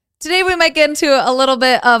Today we might get into a little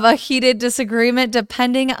bit of a heated disagreement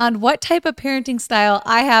depending on what type of parenting style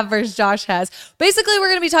I have versus Josh has. Basically, we're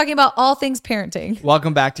going to be talking about all things parenting.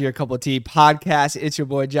 Welcome back to Your Couple Tea podcast. It's your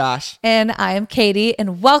boy Josh. And I am Katie.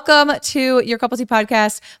 And welcome to Your Couple Tea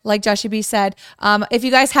podcast. Like Joshy B said, if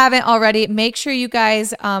you guys haven't already, make sure you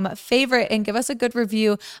guys favorite and give us a good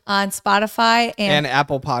review on Spotify and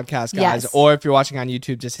Apple Podcasts, guys. Yes. Or if you're watching on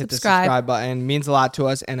YouTube, just hit Subscribe. the subscribe button. It means a lot to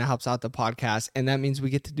us and it helps out the podcast. And that means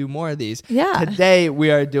we get to do more of these. Yeah. Today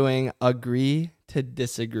we are doing agree to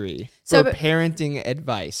disagree for parenting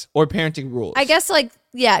advice or parenting rules. I guess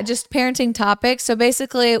just parenting topics. So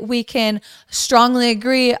basically we can strongly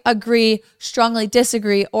agree, strongly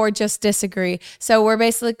disagree, or just disagree. So we're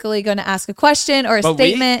basically going to ask a question or a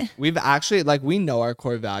statement. We've actually, we know our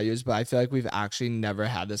core values, but I feel like we've actually never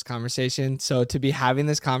had this conversation. So to be having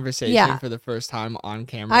this conversation for the first time on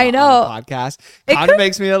camera, I know, on the podcast, kind of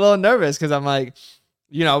makes me a little nervous because I'm like,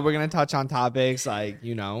 we're going to touch on topics like,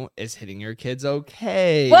 is hitting your kids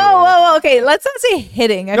okay? Whoa. Okay, let's not say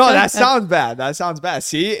hitting. Sounds bad. That sounds bad.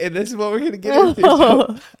 See, and this is what we're going to get into.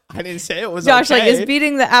 So I didn't say it was Josh, okay. is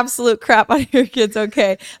beating the absolute crap out of your kids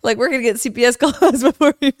okay? We're going to get CPS calls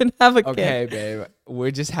before we even have a kid. Okay, babe.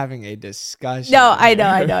 We're just having a discussion. No, I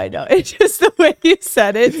know. It's just the way you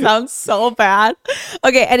said it sounds so bad.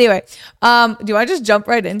 Okay, anyway, do you want to just jump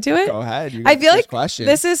right into it? Go ahead. I feel like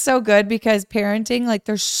this is so good because parenting,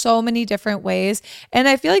 there's so many different ways. And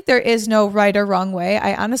I feel like there is no right or wrong way.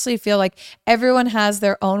 I honestly feel like everyone has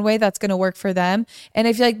their own way that's going to work for them. And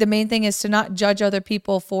I feel like the main thing is to not judge other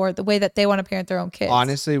people for the way that they want to parent their own kids.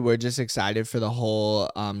 Honestly, we're just excited for the whole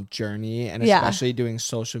journey and especially doing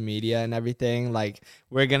social media and everything.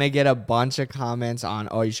 We're going to get a bunch of comments on,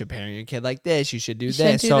 oh, you should parent your kid like this. You should do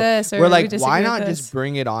this. So we're like, why not just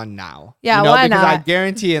bring it on now? Yeah, why because not? I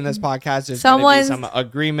guarantee in this podcast, there's going to be some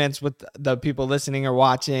agreements with the people listening or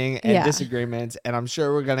watching and disagreements. And I'm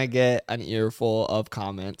sure we're going to get an earful of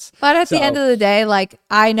comments. But at the end of the day,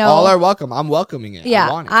 I know. All are welcome. I'm welcoming it.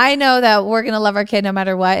 Yeah, I know that we're going to love our kid no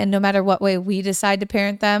matter what. And no matter what way we decide to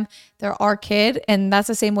parent them, they're our kid. And that's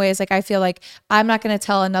the same way as I feel like I'm not going to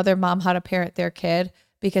tell another mom how to parent their kid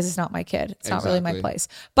because it's not my kid. It's not really my place.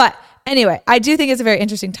 But anyway, I do think it's a very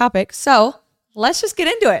interesting topic. So let's just get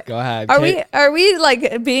into it. Go ahead. Are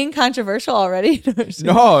we being controversial already?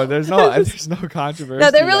 No, there's no controversy.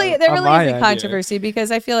 No, there really is a controversy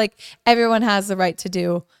because I feel like everyone has the right to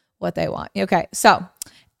do what they want. Okay. So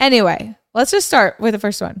anyway, let's just start with the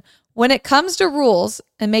first one. When it comes to rules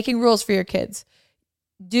and making rules for your kids,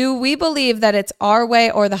 do we believe that it's our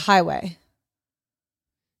way or the highway?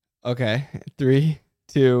 Okay. 3,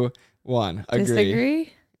 2, 1. Agree.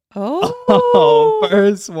 Disagree? Oh,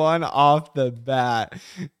 first one off the bat.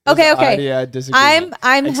 Okay.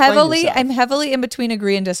 I'm heavily in between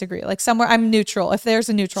agree and disagree. Somewhere I'm neutral. If there's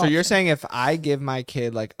a neutral. So you're saying if I give my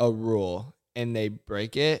kid a rule and they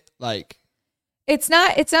break it, it's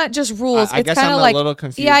not just rules. I guess I'm a little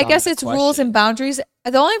confused. Yeah, I guess it's rules and boundaries.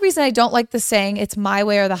 The only reason I don't like the saying it's my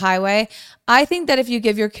way or the highway, I think that if you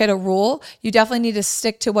give your kid a rule, you definitely need to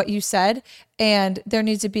stick to what you said, and there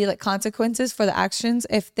needs to be consequences for the actions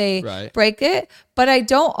if they break it. But I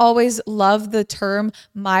don't always love the term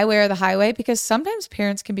my way or the highway because sometimes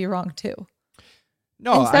parents can be wrong too.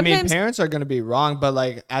 No, I mean, parents are going to be wrong,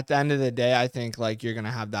 but at the end of the day, I think you're going to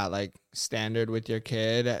have that standard with your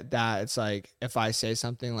kid that it's if I say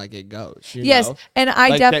something it goes. Yes. Know? And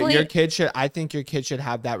I definitely, I think your kid should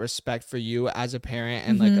have that respect for you as a parent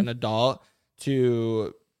and an adult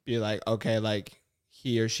to be okay,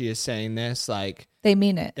 he or she is saying this, they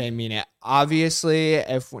mean it. Obviously,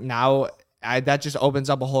 if now that just opens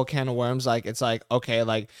up a whole can of worms.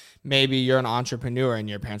 Okay, maybe you're an entrepreneur and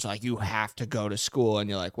your parents are you have to go to school. And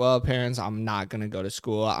you're well, parents, I'm not going to go to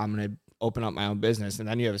school. I'm going to open up my own business. And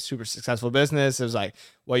then you have a super successful business. It was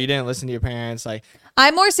well, you didn't listen to your parents.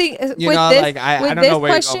 I'm more seeing with this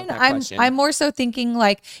question, I'm more so thinking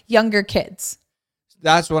younger kids.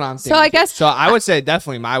 That's what I'm thinking. So I guess. So I would say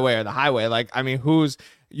definitely my way or the highway.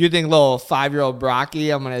 You think little 5-year-old Brocky,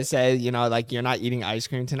 I'm going to say, you're not eating ice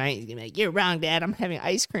cream tonight. He's going to be you're wrong, Dad. I'm having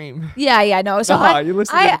ice cream. Yeah, no. So I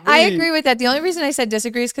agree with that. The only reason I said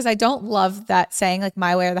disagree is because I don't love that saying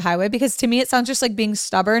my way or the highway because to me it sounds just like being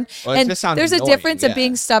stubborn. Well, and there's annoying, a difference of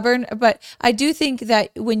being stubborn. But I do think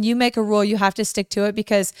that when you make a rule, you have to stick to it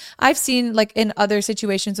because I've seen in other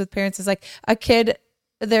situations with parents is a kid,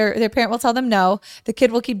 their parent will tell them no. The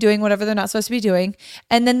kid will keep doing whatever they're not supposed to be doing.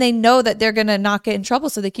 And then they know that they're going to not get in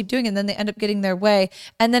trouble. So they keep doing it. And then they end up getting their way.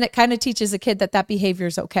 And then it kind of teaches the kid that behavior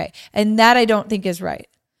is okay. And that I don't think is right.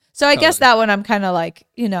 So I guess that one I'm kind of I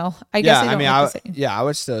guess I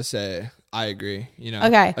would still say I agree,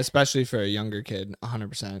 okay. Especially for a younger kid,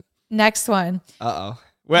 100%. Next one. Uh-oh.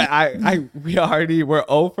 Well, we're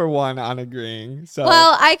 0 for 1 on agreeing. So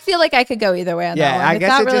Well, I feel like I could go either way on that one. I It's guess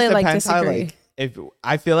not it really just like depends how disagree. like if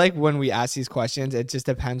I feel like when we ask these questions, it just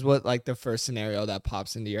depends what like the first scenario that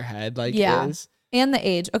pops into your head is. And the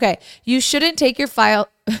age. Okay. You shouldn't take your files.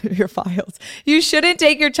 You shouldn't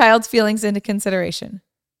take your child's feelings into consideration.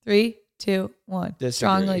 3, 2, 1. Disagree.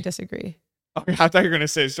 Strongly disagree. Oh, I thought you were gonna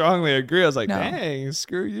say strongly agree. I was like, No. dang,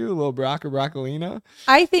 screw you, little broccolina.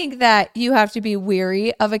 I think that you have to be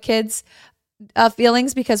weary of a kid's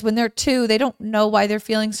feelings because when they're 2, they don't know why they're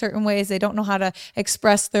feeling certain ways. They don't know how to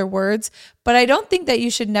express their words. But I don't think that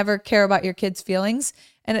you should never care about your kids' feelings.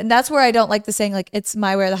 And that's where I don't like the saying, like, it's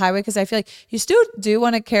my way or the highway, because I feel like you still do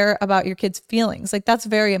want to care about your kids' feelings. Like, that's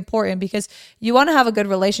very important because you want to have a good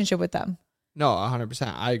relationship with them. No,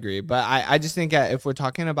 100%. I agree. But I just think that if we're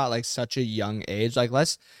talking about like such a young age, like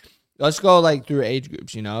let's go like through age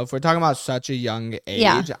groups, you know? If we're talking about such a young age,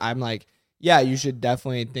 Yeah. I'm like, yeah, you should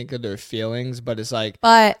definitely think of their feelings, but it's like,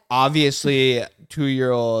 But obviously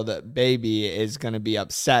 2-year-old baby is going to be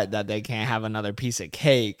upset that they can't have another piece of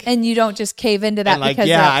cake. and you don't just cave into that And like, because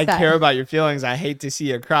yeah, they're I upset. care about your feelings. I hate to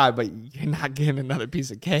see you cry, but you're not getting another piece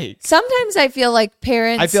of cake. Sometimes I feel like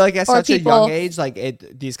parents I feel like at or such a people, young age, like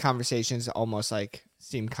these conversations almost like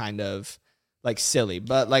seem kind of like silly.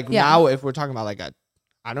 But like Yeah. now, if we're talking about like a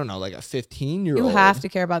 15-year-old, you have to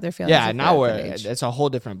care about their feelings. Yeah, if now they're at that age. it's a whole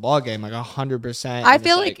different ballgame, like 100%. I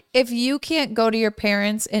feel like if you can't go to your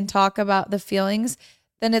parents and talk about the feelings,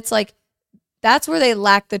 then it's like that's where they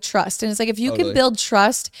lack the trust. And it's like if you Totally. can build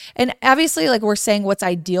trust, and obviously like we're saying what's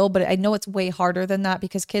ideal, but I know it's way harder than that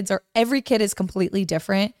because every kid is completely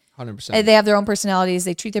different. 100%. And they have their own personalities.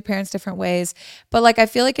 They treat their parents different ways. But like, I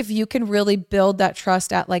feel like if you can really build that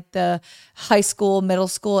trust at like the high school, middle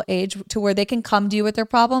school age to where they can come to you with their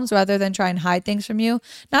problems rather than try and hide things from you,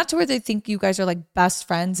 not to where they think you guys are like best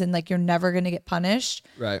friends and like you're never going to get punished.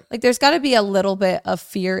 Right. Like there's got to be a little bit of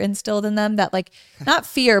fear instilled in them that like, not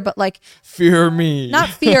fear, but like, Fear me. not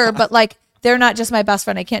fear, but like, they're not just my best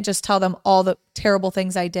friend. I can't just tell them all the terrible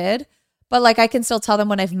things I did. But like I can still tell them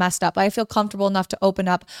when I've messed up. I feel comfortable enough to open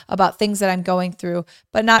up about things that I'm going through,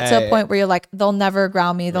 but not to a point where you're like, they'll never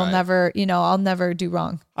ground me. They'll Right. never, I'll never do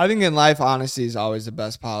wrong. I think in life, honesty is always the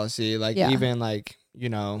best policy. Like Yeah. even like,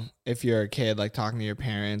 if you're a kid, like talking to your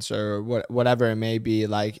parents or whatever it may be,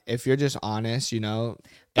 like if you're just honest,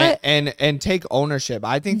 But- and take ownership.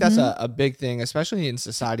 I think that's a big thing, especially in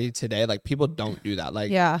society today. Like people don't do that. Like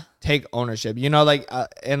Yeah. take ownership,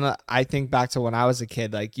 and I think back to when I was a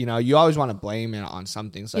kid, like, you always want to blame it on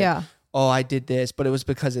something. It's like, Yeah. oh, I did this, but it was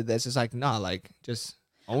because of this. It's like, no, like just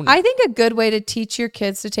own it. I think a good way to teach your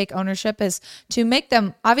kids to take ownership is to make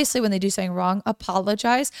them, obviously, when they do something wrong,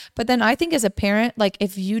 apologize. But then I think as a parent, like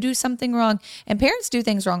if you do something wrong, and parents do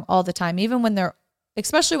things wrong all the time, even when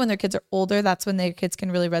especially when their kids are older, that's when their kids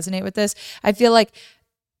can really resonate with this. I feel like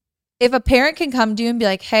if a parent can come to you and be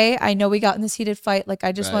like, hey, I know we got in this heated fight. Like,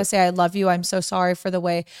 I just want to say I love you. I'm so sorry for the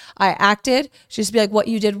way I acted. Just be like, what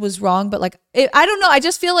you did was wrong. But like, I don't know. I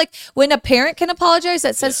just feel like when a parent can apologize,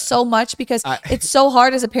 that says so much because it's so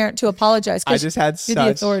hard as a parent to apologize. I just had you're the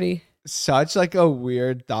authority. such like a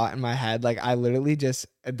weird thought in my head. Like I literally this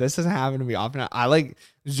doesn't happen to me often. I like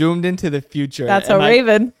zoomed into the future. That's and, a like,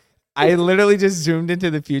 Raven. I literally just zoomed into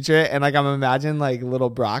the future and like I'm imagining like little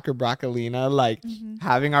Brock or Broccolina like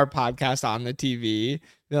having our podcast on the TV.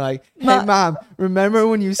 They're like, hey mom, remember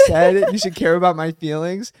when you said you should care about my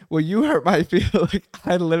feelings? Well, you hurt my feelings.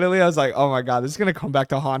 I was like, oh my God, this is gonna come back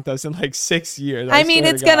to haunt us in like 6 years. I mean,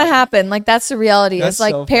 swear it's to God. gonna happen. Like that's the reality. That's It's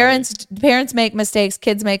like so funny. parents make mistakes,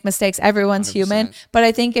 kids make mistakes. Everyone's human. 100%. But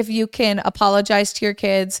I think if you can apologize to your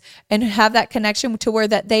kids and have that connection to where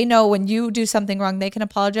that they know when you do something wrong, they can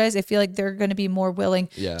apologize. I feel like they're gonna be more willing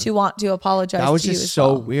to want to apologize. That was to you just as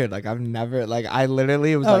so well. weird. Like I've never like I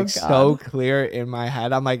literally it was Oh, like God. so clear in my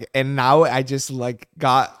head. I'm like, and now I just like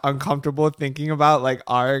got uncomfortable thinking about like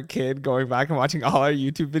our kid going back and watching all our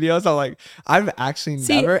YouTube videos. I'm like, I've actually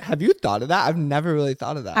never. Have you thought of that? I've never really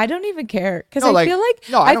thought of that. I don't even care because No, I like- feel like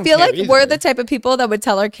no, I I don't feel care like we're either. the type of people that would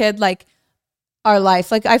tell our kid like our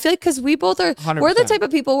life. Like I feel like because we both are, we're the 100%. type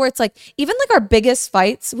of people where it's like even like our biggest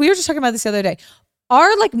fights. We were just talking about this the other day.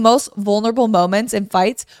 Our like most vulnerable moments in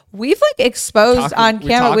fights, we've like exposed on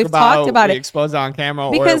camera. We've talked about we it. exposed it on camera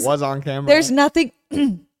Because or it was on camera. There's nothing.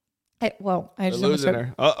 I We're just almost losing spoke.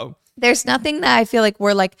 her. Uh-oh. There's nothing that I feel like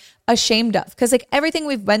we're like ashamed of because like everything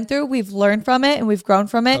we've been through, we've learned from it and we've grown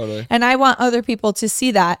from it. Totally. And I want other people to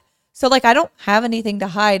see that. So like I don't have anything to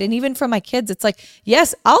hide. And even from my kids, it's like,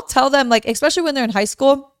 yes, I'll tell them like, especially when they're in high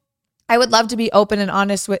school, I would love to be open and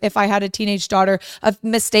honest with if I had a teenage daughter of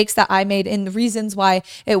mistakes that I made and the reasons why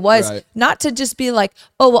it was, Right. not to just be like,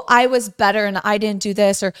 oh, well, I was better and I didn't do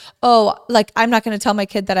this, or, oh, like, I'm not going to tell my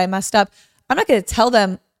kid that I messed up. I'm not going to tell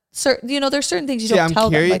them certain, there's certain things you See, don't tell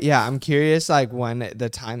them. Like, I'm curious, like, when the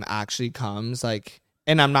time actually comes, like,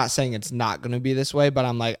 and I'm not saying it's not going to be this way, but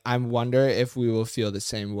I'm like, I wonder if we will feel the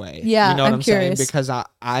same way. Yeah, you know what I'm saying? curious. Because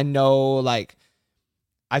I know, like,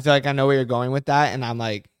 I feel like I know where you're going with that, and I'm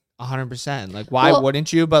like, 100%. Like, why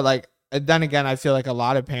wouldn't you? But like, then again, I feel like a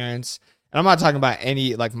lot of parents, and I'm not talking about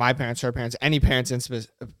any, like, my parents, her parents, any parents in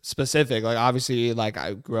specific. Like, obviously, like,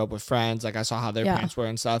 I grew up with friends, like, I saw how their parents were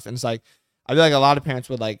and stuff, and it's like, I feel like a lot of parents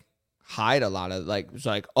would like hide a lot of, like, it's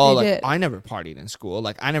like, oh, like, I never partied in school,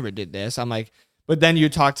 like, I never did this. I'm like, but then you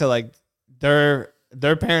talk to like their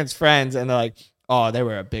parents' friends, and they're like, oh, they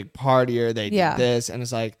were a big partier, they did this, and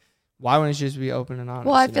it's like, why wouldn't you just be open and honest?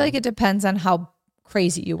 Well, I feel like it depends on how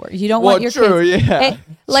crazy you were. You don't want your kids. Yeah.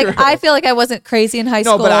 Like, I feel like I wasn't crazy in high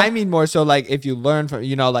school. No, but I mean more so like if you learn from,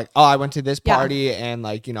 like, oh, I went to this party and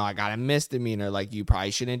like, I got a misdemeanor. Like, you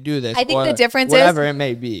probably shouldn't do this. I think the difference whatever it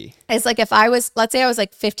may be. It's like if I was, let's say I was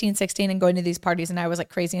like 15, 16 and going to these parties and I was like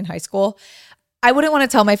crazy in high school, I wouldn't want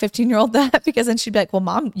to tell my 15-year-old that, because then she'd be like, well,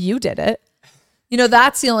 mom, you did it.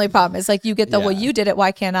 That's the only problem. It's like you get well, you did it.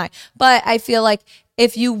 Why can't I? But I feel like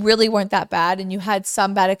if you really weren't that bad and you had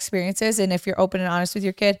some bad experiences, and if you're open and honest with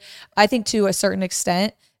your kid, I think to a certain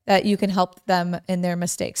extent that you can help them in their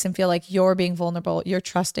mistakes and feel like you're being vulnerable. You're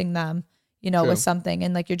trusting them, with something,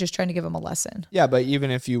 and like you're just trying to give them a lesson. Yeah, but even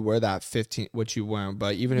if you were that 15, which you weren't,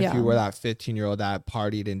 but even if you were that 15-year-old that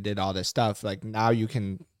partied and did all this stuff, like now you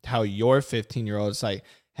can tell your 15-year-old, it's like,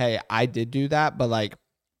 hey, I did do that, but like,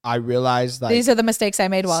 I realized like these are the mistakes I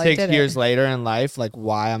made while I did it. 6 years later in life, like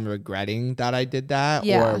why I'm regretting that I did that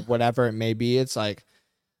or whatever it may be. It's like,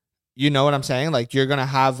 you know what I'm saying? Like, you're going to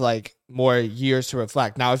have like more years to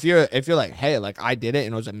reflect. Now, if you're like, hey, like I did it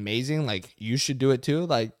and it was amazing, like you should do it too.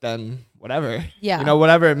 Like, then whatever,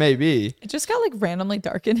 whatever it may be. It just got like randomly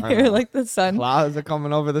dark in here. Like the sun. Clouds are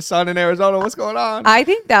coming over the sun in Arizona. What's going on? I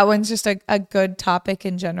think that one's just a good topic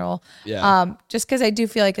in general. Yeah. Just because I do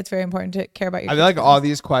feel like it's very important to care about your I feel like all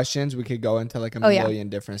these questions, we could go into like a million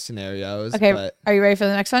different scenarios. Okay. But are you ready for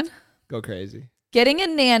the next one? Go crazy. Getting a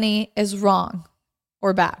nanny is wrong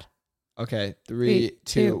or bad? Okay. 3,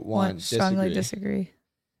 2, 1. Strongly disagree.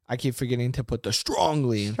 I keep forgetting to put the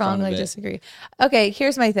strongly in front of it. Disagree. Okay.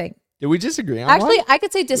 Here's my thing. Did we disagree on Actually, one? I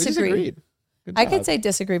could say disagree. We disagreed. I could say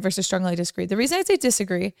disagree versus strongly disagree. The reason I say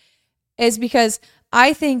disagree is because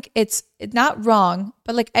I think it's not wrong,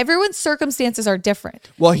 but like everyone's circumstances are different.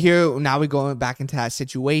 Well, here, now we're going back into that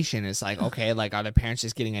situation. It's like, okay, like are the parents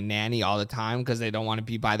just getting a nanny all the time because they don't want to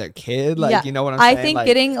be by their kid? Like, you know what I'm saying? I think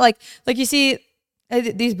getting like you see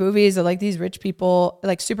these movies of like these rich people,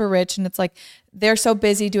 like super rich, and it's like they're so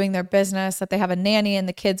busy doing their business that they have a nanny, and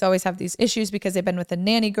the kids always have these issues because they've been with a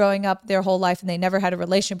nanny growing up their whole life and they never had a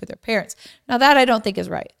relationship with their parents. Now that I don't think is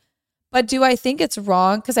right. But do I think it's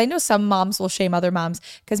wrong? Because I know some moms will shame other moms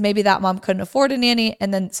because maybe that mom couldn't afford a nanny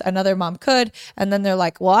and then another mom could. And then they're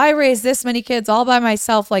like, well, I raised this many kids all by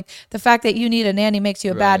myself. Like the fact that you need a nanny makes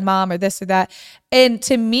you a bad mom or this or that. And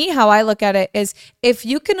to me, how I look at it is if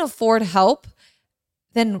you can afford help,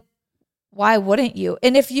 then why wouldn't you?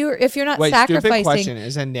 And if you're not sacrificing. Stupid question.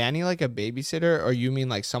 Is a nanny like a babysitter, or you mean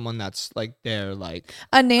like someone that's like there like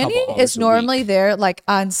a nanny is normally there like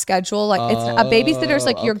on schedule. Like it's a babysitter is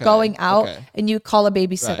like you're going out and you call a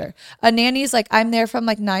babysitter. Right. A nanny is like I'm there from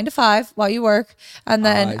like 9 to 5 while you work, and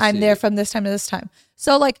then I'm there from this time to this time.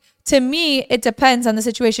 So like to me, it depends on the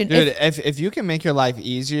situation. Dude, if you can make your life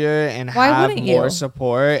easier and have more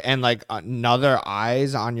support and like another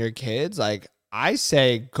eyes on your kids, like I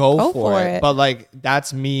say go for it. But like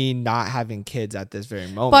that's me not having kids at this very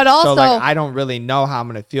moment. But also, so like I don't really know how I'm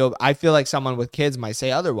gonna feel. I feel like someone with kids might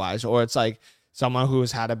say otherwise, or it's like someone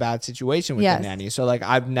who's had a bad situation with a nanny. So like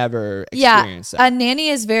I've never experienced that. A nanny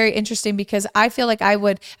is very interesting because I feel like I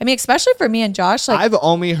would. I mean, especially for me and Josh. Like I've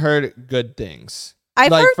only heard good things. I've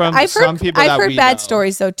heard bad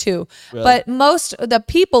stories though too, really? But most of the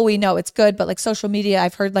people we know, it's good. But like social media,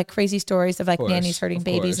 I've heard like crazy stories of like nannies hurting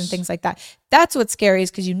babies and things like that. That's what's scary is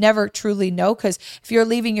because you never truly know. Because if you're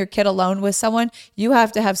leaving your kid alone with someone, you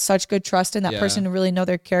have to have such good trust in that person to really know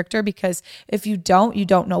their character. Because if you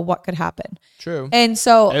don't know what could happen. True. And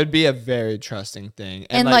so it would be a very trusting thing.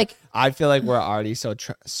 And like I feel like we're already so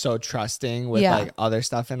trusting with like other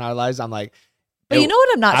stuff in our lives. I'm like, But you know what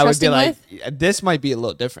I'm not I would be trusting like, with? this might be a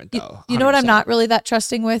little different though. You know what I'm 100%. not really that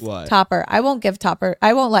trusting with? What? Topper. I won't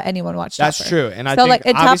let anyone watch Topper. That's true. And I So think like,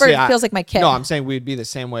 and Topper obviously feels like my kid. No, I'm saying we'd be the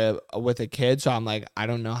same way with a kid. So I'm like, I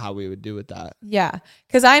don't know how we would do with that. Yeah.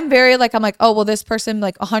 Cause I'm very like, I'm like, oh, will this person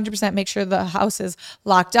like 100% make sure the house is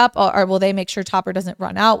locked up, or will they make sure Topper doesn't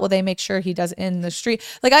run out? Will they make sure he does in the street?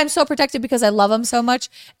 Like, I'm so protected because I love him so much.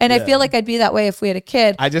 And I feel like I'd be that way if we had a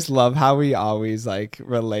kid. I just love how we always like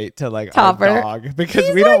relate to like Topper. our dog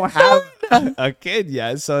because we don't have a kid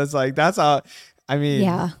yet. So it's like, that's all. I mean,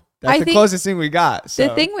 Yeah. that's I the think closest thing we got. So.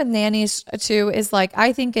 The thing with nannies too is like,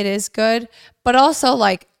 I think it is good, but also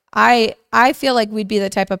like, I feel like we'd be the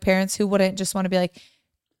type of parents who wouldn't just want to be like,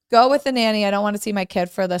 go with the nanny. I don't want to see my kid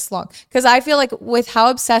for this long. Because I feel like with how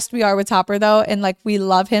obsessed we are with Topper though, and like we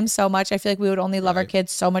love him so much, I feel like we would only love our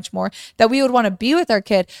kids so much more that we would want to be with our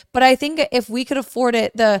kid. But I think if we could afford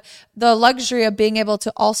it, the luxury of being able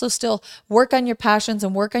to also still work on your passions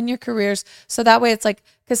and work on your careers. So that way it's like,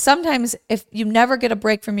 because sometimes if you never get a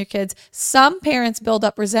break from your kids, some parents build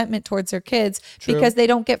up resentment towards their kids because they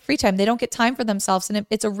don't get free time. They don't get time for themselves. And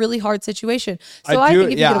it's a really hard situation. So I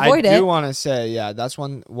think if you could avoid it. I do want to say, that's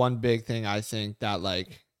one big thing I think that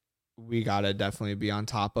like we got to definitely be on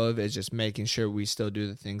top of is just making sure we still do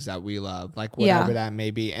the things that we love, like whatever that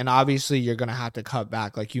may be. And obviously you're going to have to cut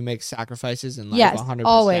back. Like you make sacrifices in life 100%.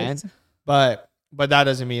 Always. But that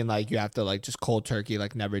doesn't mean like you have to like just cold turkey,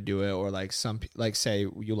 like never do it. Or like like say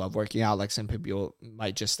you love working out. Like some people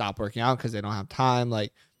might just stop working out because they don't have time.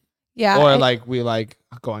 Like, or like we like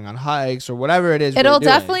going on hikes or whatever it is. It'll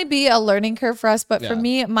definitely be a learning curve for us. But for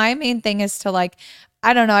me, my main thing is to like,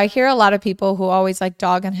 I don't know. I hear a lot of people who always like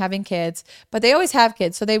dog on having kids, but they always have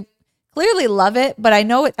kids. So they clearly love it. But I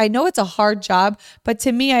know it's a hard job. But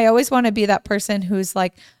to me, I always want to be that person who's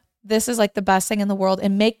like, this is like the best thing in the world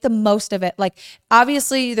and make the most of it. Like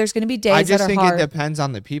obviously there's going to be days that are hard. I just think it depends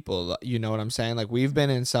on the people. You know what I'm saying? Like we've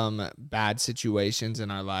been in some bad situations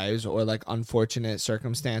in our lives or like unfortunate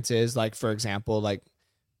circumstances. Like for example, like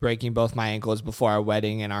breaking both my ankles before our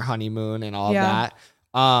wedding and our honeymoon and all that.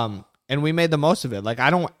 And we made the most of it. Like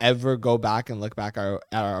I don't ever go back and look back at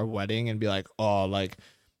our wedding and be like, oh, like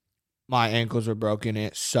my ankles were broken.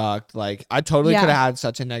 It sucked. Like I totally could have had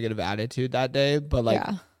such a negative attitude that day, but like,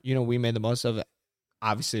 you know, we made the most of it.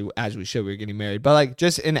 Obviously, as we should, we were getting married. But like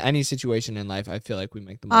just in any situation in life, I feel like we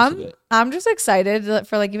make the most of it. I'm just excited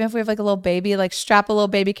for like, even if we have like a little baby, like strap a little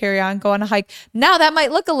baby carry-on, go on a hike. Now that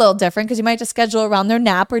might look a little different because you might just schedule around their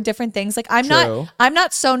nap or different things. Like I'm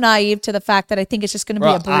not so naive to the fact that I think it's just going to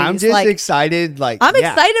be a breeze. I'm just excited. Like I'm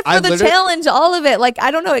excited for the challenge, all of it. Like, I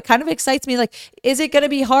don't know. It kind of excites me. Like, is it going to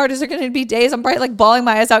be hard? Is there going to be days I'm probably like bawling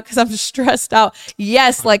my eyes out because I'm stressed out?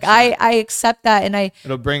 Yes. 100%. Like I accept that. And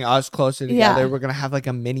it'll bring us closer together. We're going to have like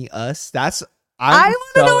a mini us. I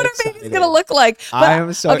want to know what our baby's going to look like. But, I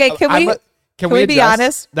am so okay. Can we be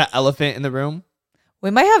honest? The elephant in the room. We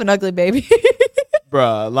might have an ugly baby.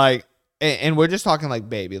 Bruh. Like, and we're just talking like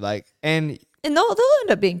baby, like, and they'll end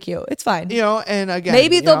up being cute. It's fine. You know, and again,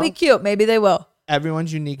 maybe they'll be cute. Maybe they will.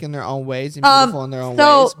 Everyone's unique in their own ways and beautiful in their own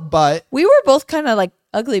ways. But we were both kind of like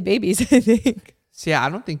ugly babies, I think. See, I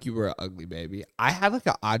don't think you were an ugly baby. I had like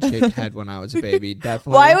an odd shaped head when I was a baby.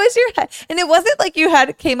 Definitely. Why was your head? And it wasn't like you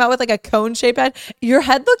came out with like a cone shaped head. Your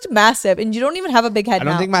head looked massive, and you don't even have a big head. I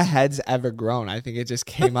don't think my head's ever grown. I think it just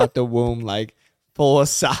came out the womb like full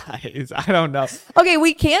size. I don't know. Okay,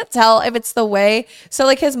 we can't tell if it's the way. So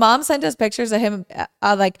like his mom sent us pictures of him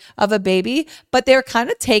like of a baby, but they're kind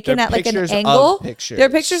of taken at like an angle. They're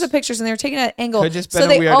pictures of pictures and they're taken at an angle. So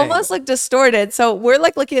they almost look distorted. So we're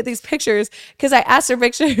like looking at these pictures because I asked her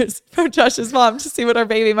pictures from Josh's mom to see what our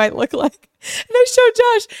baby might look like. And I showed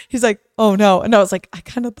Josh. He's like, oh no. And I was like, I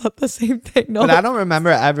kind of thought the same thing. No. But I don't remember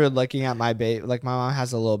ever looking at my baby. Like my mom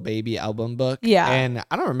has a little baby album book. Yeah. And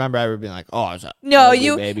I don't remember ever being like, oh, I was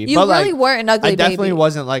baby. You but really weren't an ugly baby. I definitely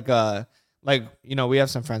wasn't like like, you know, we have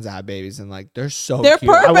some friends that have babies and like they're cute.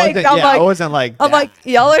 Perfect. I wasn't like I'm like,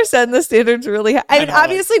 y'all are setting the standards really high. I mean,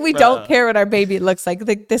 obviously we don't care what our baby looks like.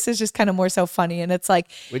 This is just kind of more so funny. And it's like,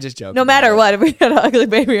 we just joke. No matter what, if we got an ugly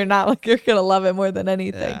baby or not, like you're going to love it more than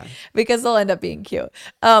anything because they'll end up being cute.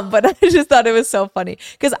 But I just thought it was so funny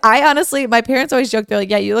because I honestly, my parents always joke. They're like,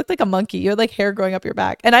 yeah, you look like a monkey. You have like hair growing up your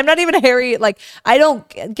back. And I'm not even a hairy, like I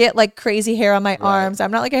don't get like crazy hair on my arms. I'm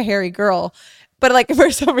not like a hairy girl. But like for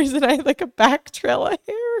some reason, I had like a back trail of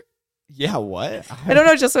hair. Yeah, what? I don't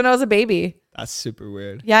know. Just when I was a baby. That's super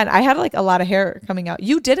weird. Yeah, and I had like a lot of hair coming out.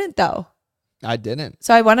 You didn't though. I didn't.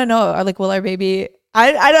 So I want to know, like, will our baby?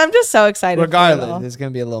 I'm just so excited. Regardless, there's gonna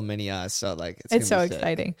be a little mini us. So like, it's so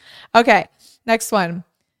exciting. Okay, next one.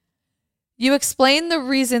 You explain the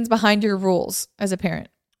reasons behind your rules as a parent.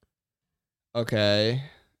 Okay.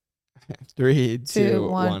 3, 2,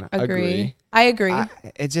 1. Agree. I agree.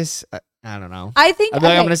 It just, I don't know. I think I feel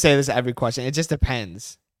like I'm going to say this every question. It just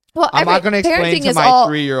depends. well, I'm not going to explain parenting to is my all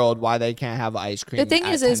 3-year-old why they can't have ice cream. the thing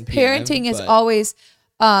at is 10 p.m., parenting is but- always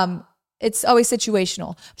it's always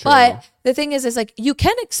situational. True. But the thing is like you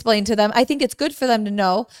can explain to them. I think it's good for them to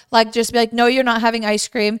know. Like just be like, no, you're not having ice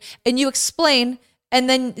cream, and you explain, and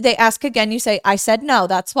then they ask again. You say, I said no.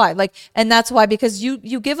 That's why. Like, and that's why because you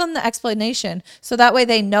give them the explanation, so that way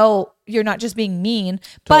they know you're not just being mean.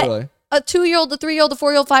 Totally. But a 2-year-old, a 3-year-old, a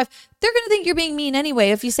 4-year-old, 5, they're gonna think you're being mean anyway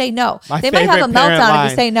if you say no. My They might have a favorite parent meltdown if line.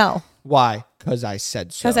 you say no. Why? Because I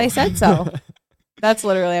said so. Because I said so. That's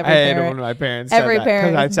literally every I hate it parent. when my parents Every said that,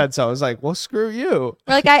 parent. 'cause I said so. I was like, well, screw you.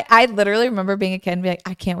 Like I literally remember being a kid and be like,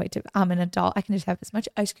 I can't wait to, I'm an adult. I can just have as much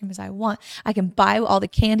ice cream as I want. I can buy all the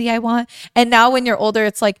candy I want. And now when you're older,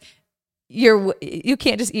 it's like you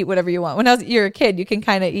can't just eat whatever you want. When you're a kid, you can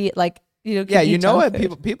kind of eat like, can Yeah, you eat know junk what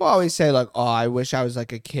food. people always say, like, oh, I wish I was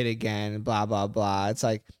like a kid again, blah blah blah. It's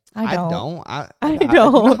like I don't. I you don't.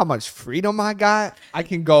 know how much freedom I got. I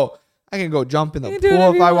can go jump in the You can do pool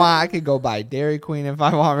whatever if you I want. want. I could go buy Dairy Queen if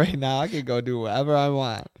I want right now. I could go do whatever I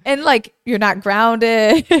want. And like, you're not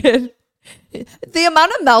grounded. The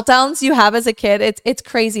amount of meltdowns you have as a kid, it's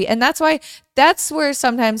crazy. And that's where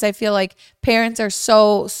sometimes I feel like parents are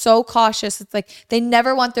so cautious. It's like they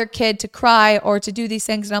never want their kid to cry or to do these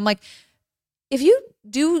things. And I'm like, if you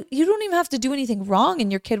don't even have to do anything wrong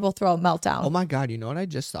and your kid will throw a meltdown. Oh my God, you know what I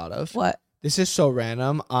just thought of? What? This is so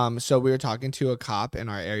random. So we were talking to a cop in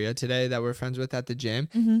our area today that we're friends with at the gym.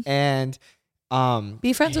 Mhm. And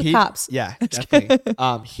Be friends with cops. Yeah,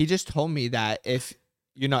 definitely. He just told me that if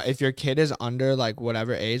your kid is under like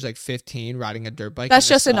whatever age, like 15, riding a dirt bike, That's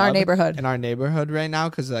in a just in our sub neighborhood. In our neighborhood right now,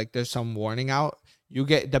 because like there's some warning out.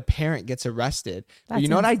 The parent gets arrested. But That's you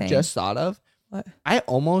know what insane. I just thought of? What? I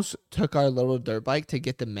almost took our little dirt bike to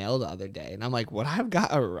get the mail the other day, and I'm like, would I have got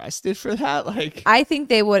arrested for that? Like, I think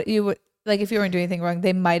you would like if you weren't doing anything wrong,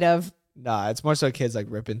 they might have. nah, it's more so kids like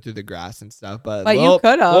ripping through the grass and stuff. But But you little,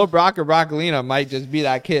 could've. little Brock or Broccolina might just be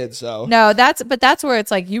that kid. So No, that's where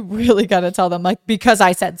it's like you really got to tell them like because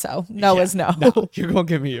I said so. No Yeah, is no. no, you're gonna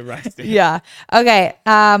get me arrested. Yeah. Okay.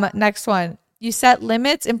 Next one. You set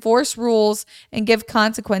limits, enforce rules, and give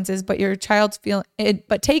consequences, but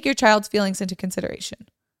take your child's feelings into consideration.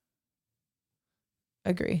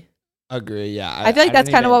 Agree. Agree. Yeah, I feel like that's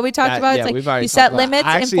kind of what we talked about. It's we've like already you set talked about it. limits,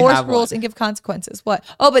 I actually enforce have rules, one. and give consequences. What?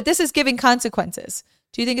 Oh, but this is giving consequences.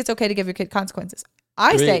 Do you think it's okay to give your kid consequences?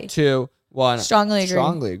 I 3, say 2, 1. strongly agree.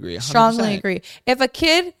 Strongly agree. 100%. Strongly agree. If a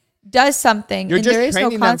kid does something You're and just there is no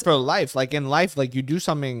training them consequence, for life. Like in life, like you do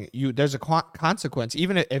something, there's a consequence.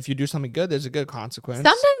 Even if you do something good, there's a good consequence.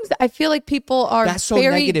 sometimes I feel like people are That's so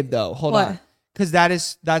very negative, though. Hold What? on. Because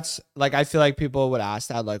that's like, I feel like people would ask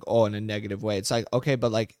that, like, oh, in a negative way. It's like, okay, but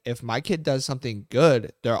like, if my kid does something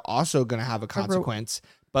good, they're also going to have a consequence,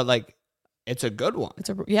 but like, it's a good one. It's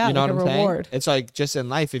a you know like what a I'm reward. saying? It's like just in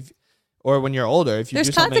life, or when you're older, if you There's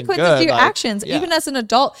do something consequences good, to your like, actions. yeah. Even as an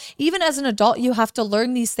adult, you have to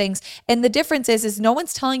learn these things. And the difference is no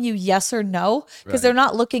one's telling you yes or no because Right. they're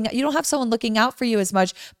not you don't have someone looking out for you as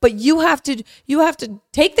much, but you have to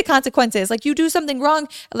take the consequences. Like you do something wrong,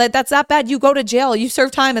 like that's that bad. You go to jail, you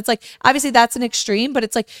serve time. It's like, obviously that's an extreme, but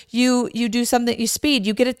it's like you do something, you speed,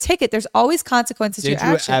 you get a ticket. There's always consequences to Did your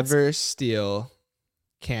you actions. ever steal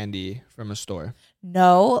candy from a store?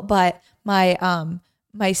 No, but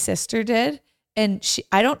my sister did. And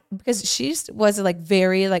because she was like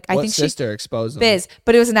very like, I What think sister exposed them? Biz,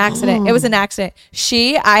 but it was an accident. It was an accident.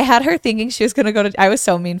 I had her thinking she was gonna I was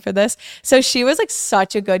so mean for this. So she was like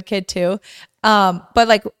such a good kid too. But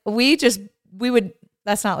like we would,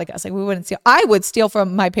 that's not like us. Like we wouldn't steal. I would steal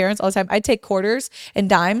from my parents all the time. I'd take quarters and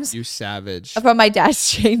dimes You savage. from my dad's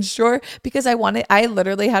change drawer because I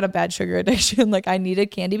literally had a bad sugar addiction. Like I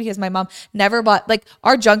needed candy because my mom never bought, like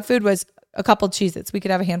our junk food was a couple Cheez-Its. We could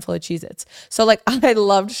have a handful of Cheez-Its. So like I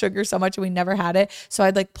loved sugar so much and we never had it. So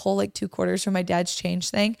I'd like pull like 2 quarters from my dad's change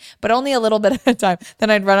thing, but only a little bit at a time. Then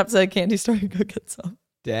I'd run up to the candy store and go get some.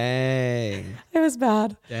 Dang. It was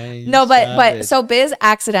bad. Dang. No, but savage. so Biz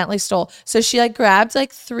accidentally stole. So she like grabbed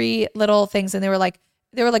like 3 little things and they were like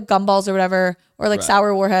gumballs or whatever, or like Right.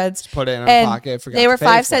 sour warheads. Put it in her And pocket. Forgot they to were pay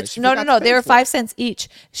 5 for it. cents. She No, forgot to they pay were for 5 it. cents each.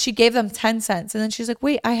 She gave them 10 cents. And then she's like,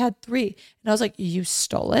 wait, I had 3. And I was like, you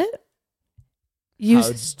stole it? You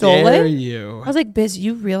How stole dare it? you? I was like, Biz,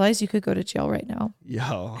 you realize you could go to jail right now.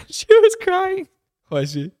 Yo. She was crying.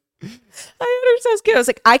 Was she? I had her so scared. I was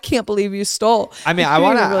like, I can't believe you stole. I mean, You I couldn't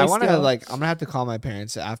wanna, even really steal. like, I'm gonna have to call my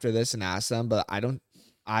parents after this and ask them, but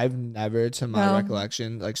I've never, to my No.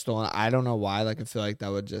 recollection, like stolen. I don't know why. Like, I feel like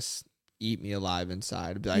that would just eat me alive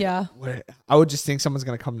inside. I'd be like, Yeah. what? I would just think someone's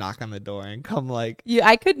gonna come knock on the door and come like.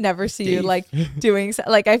 I could never see you Dave. like doing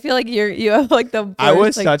like I feel like you have like the I was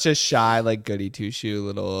worst, like, such a shy, like goody two shoe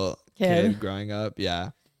little kid growing up.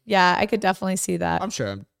 Yeah, yeah, I could definitely see that. I'm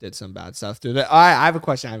sure I did some bad stuff through that. All right, I have a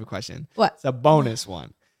question. What? It's a bonus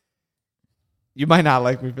one. You might not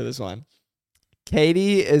like me for this one.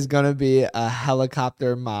 Katie is gonna be a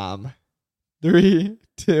helicopter mom. 3,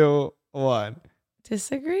 2, 1.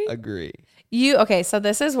 Disagree? Agree. Okay, so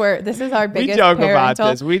this is our We biggest joke about parental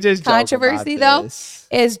this. We just joke controversy about though. this.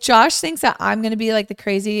 Is Josh thinks that I'm gonna be like the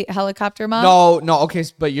crazy helicopter mom. No, okay,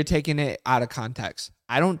 but you're taking it out of context.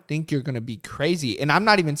 I don't think you're gonna be crazy, and I'm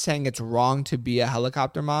not even saying it's wrong to be a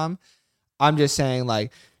helicopter mom. I'm just saying,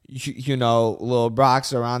 like, you know, little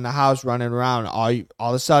Brock's around the house running around. All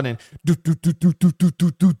of a sudden,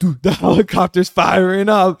 the helicopter's firing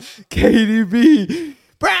up. KDB,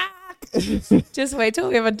 Brock. Just wait till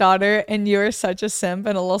we have a daughter and you're such a simp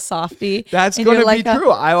and a little softy. That's and gonna you're be like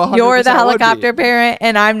true. I 100% you're the would be. helicopter parent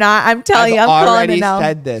and I'm not. I'm telling you, I'm I've calling already it now.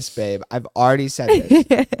 said this, babe. I've already said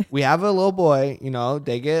this. We have a little boy, you know,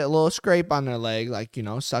 they get a little scrape on their leg, like, you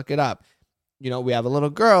know, suck it up. You know, we have a little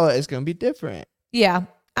girl, it's gonna be different. Yeah.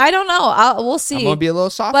 I don't know. We'll see. I'm gonna be a little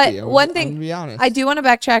softy. But one I'm thing, gonna be honest. I do want to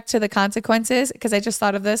backtrack to the consequences because I just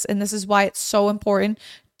thought of this, and this is why it's so important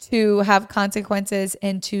to have consequences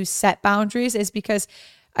and to set boundaries, is because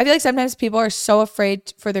I feel like sometimes people are so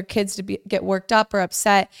afraid for their kids to get worked up or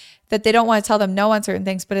upset that they don't want to tell them no on certain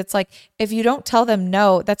things. But it's like, if you don't tell them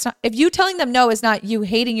no, if you telling them no is not you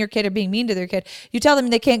hating your kid or being mean to their kid. You tell them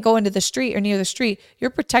they can't go into the street or near the street. You're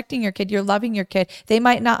protecting your kid. You're loving your kid. They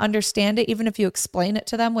might not understand it. Even if you explain it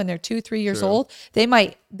to them when they're 2-3 years old, they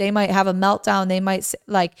might have a meltdown. They might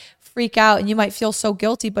like freak out and you might feel so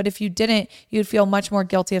guilty. But if you didn't, you'd feel much more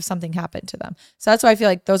guilty if something happened to them. So that's why I feel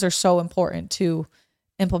like those are so important to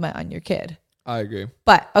implement on your kid. I agree.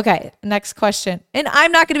 But okay, next question. And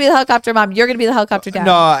I'm not going to be the helicopter mom. You're going to be the helicopter dad.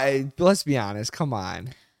 No, let's be honest. Come on.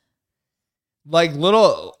 Like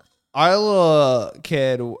our little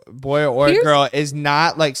kid, boy or girl, is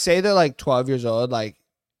not like, say they're like 12 years old, like,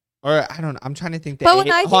 or I don't know. I'm trying to think. But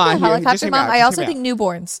when I think of helicopter mom, I also think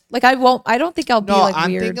newborns. Like I don't think I'll be like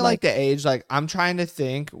I'm weird. thinking like the age. Like I'm trying to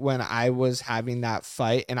think when I was having that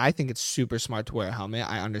fight, and I think it's super smart to wear a helmet.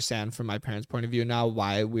 I understand from my parents' point of view now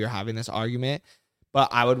why we were having this argument. But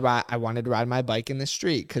I wanted to ride my bike in the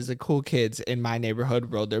street because the cool kids in my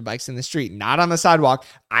neighborhood rode their bikes in the street, not on the sidewalk.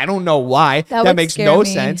 I don't know why. That makes no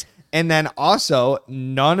sense. And then also,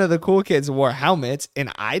 none of the cool kids wore helmets,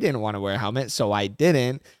 and I didn't want to wear a helmet, so I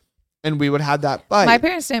didn't. And we would have that fight. My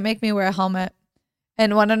parents didn't make me wear a helmet.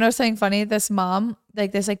 And want to know something funny? This mom,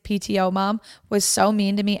 like this like PTO mom, was so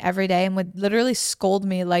mean to me every day and would literally scold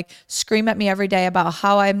me, like scream at me every day about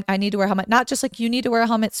how I need to wear a helmet. Not just like, you need to wear a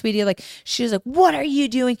helmet, sweetie. Like she was like, what are you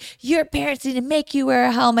doing? Your parents didn't make you wear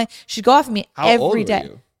a helmet. She'd go off at me every day.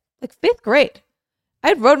 Like 5th grade.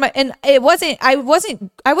 I rode and I wasn't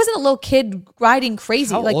a little kid riding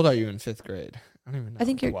crazy. How like, old are you in 5th grade? I don't even know. I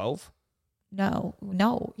think you're 12.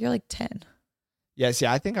 No, you're like 10. Yeah, see,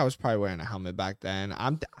 I think I was probably wearing a helmet back then.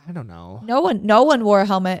 I don't know. No one wore a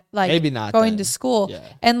helmet, like maybe not going then. to school. Yeah.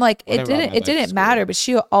 And like When I it rode my didn't bike to school. matter, but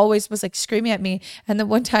she always was like screaming at me. And then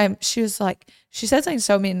one time she was like, she said something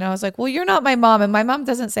so mean, and I was like, well, you're not my mom, and my mom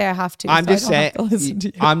doesn't say I have to. I'm so just I don't saying. have to listen to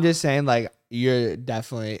you. I'm just saying, like, you're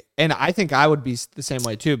definitely, and I think I would be the same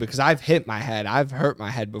way too, because I've hit my head. I've hurt my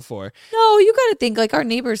head before. No, you got to think like our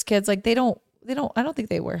neighbors' kids, like they don't. I don't think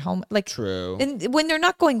they wear helmet. Like True. And when they're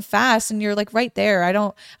not going fast and you're like right there,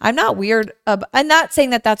 I'm not weird. I'm not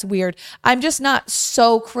saying that that's weird. I'm just not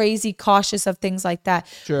so crazy cautious of things like that.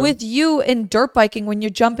 True. With you in dirt biking, when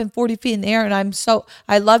you're jumping 40 feet in the air, and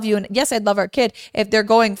I love you. And yes, I'd love our kid if they're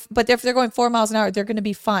going 4 miles an hour, they're going to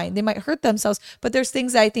be fine. They might hurt themselves, but there's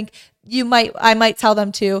things that I think I might tell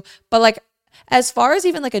them to, but like, as far as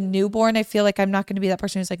even like a newborn, I feel like I'm not going to be that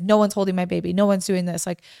person who's like, no one's holding my baby. No one's doing this.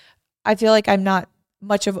 Like, I feel like I'm not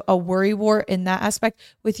much of a worrywart in that aspect.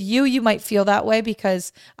 With you, you might feel that way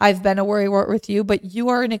because I've been a worrywart with you, but you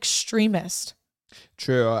are an extremist.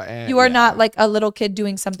 True. And you are not like a little kid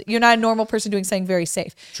doing something. You're not a normal person doing something very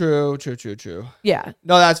safe. True. Yeah.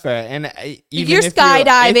 No, that's fair. And even you're if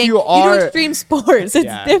skydiving, you do extreme sports.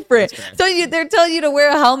 It's different. So they're telling you to wear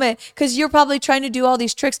a helmet because you're probably trying to do all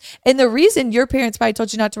these tricks. And the reason your parents probably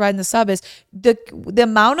told you not to ride in the sub is the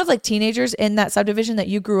amount of like teenagers in that subdivision that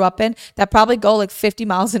you grew up in that probably go like 50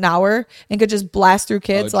 miles an hour and could just blast through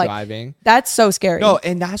kids. Like driving. That's so scary. No,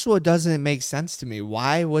 and that's what doesn't make sense to me.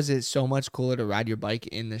 Why was it so much cooler to ride your bike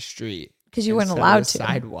in the street? Because you weren't instead of allowed the to.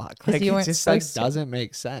 sidewalk. 'Cause Like you it weren't just like supposed to. doesn't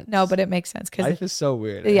make sense. No, but it makes sense because Life is so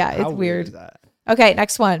weird. Yeah, How it's weird. is that? Okay,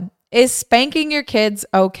 next one. Is spanking your kids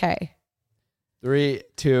okay? 3,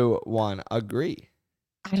 2, 1. Agree.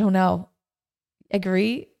 I don't know.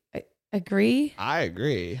 Agree? Agree? I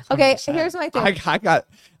agree. Okay, 100%. here's my thing.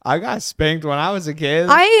 I got spanked when I was a kid.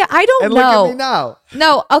 I don't and know. Look at me now.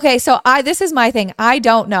 No, okay, so this is my thing. I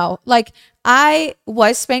don't know. Like, I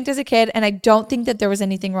was spanked as a kid, and I don't think that there was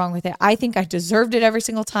anything wrong with it. I think I deserved it every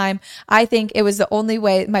single time. I think it was the only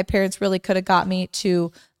way my parents really could have got me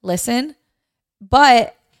to listen.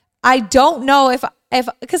 But I don't know if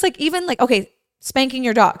because like even like, okay, spanking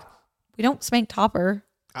your dog. We don't spank Topper.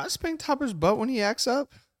 I spank Topper's butt when he acts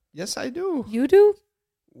up. Yes, I do. You do?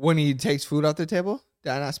 When he takes food off the table, did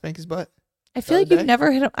I not spank his butt? I feel like you've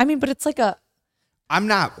never hit him. I mean, but it's like I'm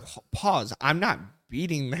not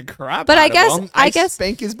beating the crap but out I guess, of him. I guess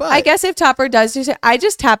spank his butt. I guess if Topper does do so, I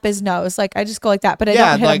just tap his nose. Like, I just go like that, but I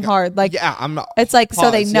don't hit him hard. Like, yeah, I'm not. It's like,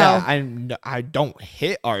 so they know. Yeah, I don't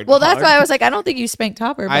hit hard. Well, that's why I was like, I don't think you spank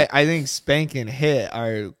Topper. But I think spank and hit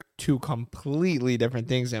are two completely different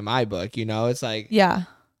things in my book. You know, it's like, yeah.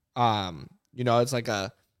 It's like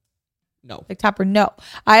a no. Like Topper, no.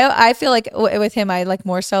 I feel like with him, I like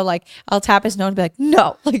more so like I'll tap his nose and be like,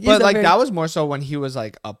 no. Like, but like that was more so when he was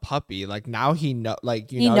like a puppy. Like now he know,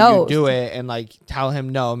 like you do it and like tell him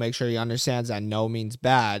no. Make sure he understands that no means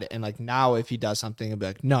bad. And like now, if he does something, he'll be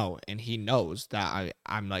like no, and he knows that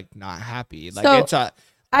I'm like not happy. Like so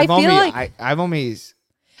I've only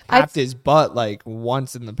tapped his butt like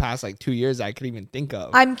once in the past like 2 years I could even think of.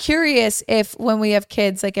 I'm curious if when we have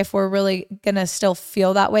kids, like if we're really gonna still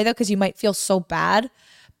feel that way though, because you might feel so bad.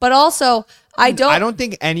 But also, I don't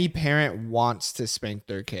think any parent wants to spank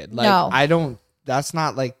their kid. Like no. I don't. That's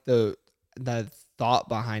not like the thought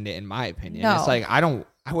behind it, in my opinion. No. It's like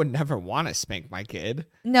I would never want to spank my kid.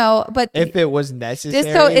 No, but if it was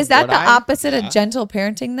necessary. So is that the opposite of gentle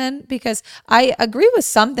parenting then? Because I agree with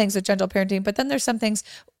some things with gentle parenting, but then there's some things.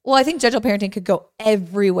 Well, I think gentle parenting could go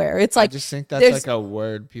everywhere. It's like I just think that's like a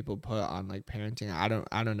word people put on like parenting. I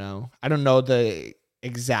don't know. I don't know the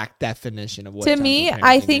exact definition of what to me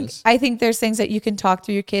I think is. There's things that you can talk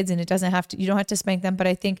to your kids and you don't have to spank them, but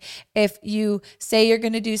I think if you say you're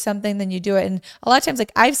going to do something, then you do it. And a lot of times,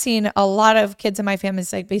 like I've seen a lot of kids in my family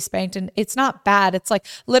like be spanked and it's not bad. It's like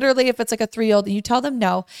literally if it's like a 3-year-old and you tell them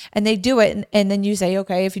no and they do it and then you say,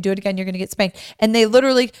 okay, if you do it again you're going to get spanked, and they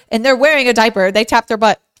literally, and they're wearing a diaper, they tap their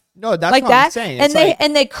butt. No, that's like what that. I'm saying. It's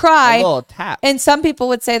and they cry. A little tap. And some people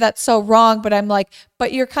would say that's so wrong, but I'm like,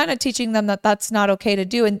 but you're kind of teaching them that that's not okay to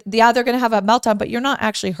do. And they're going to have a meltdown, but you're not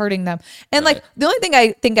actually hurting them. And right. Like the only thing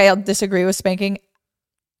I think I'll disagree with spanking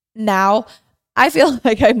now, I feel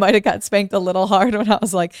like I might have got spanked a little hard when I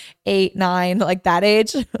was like 8, 9, like that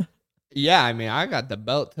age. Yeah, I mean, I got the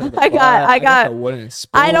belt. To the I got the wooden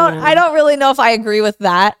spoon. I don't really know if I agree with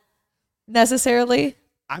that necessarily.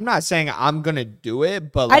 I'm not saying I'm gonna do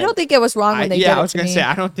it, but like, I don't think it was wrong when they did it. Yeah, I was gonna say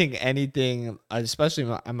I don't think anything, especially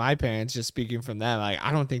my parents. Just speaking from them, like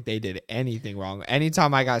I don't think they did anything wrong.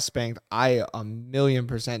 Anytime I got spanked, I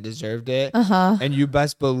 1,000,000% deserved it. And you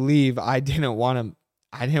best believe I didn't want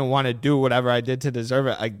to do whatever I did to deserve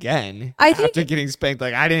it again. After getting spanked,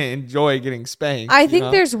 like I didn't enjoy getting spanked. I think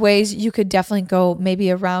there's ways you could definitely go maybe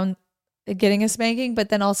around getting a spanking, but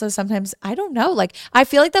then also sometimes I don't know, like I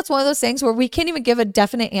feel like that's one of those things where we can't even give a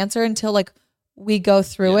definite answer until like we go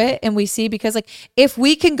through it and we see, because like if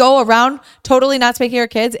we can go around totally not spanking our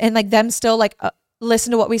kids and like them still like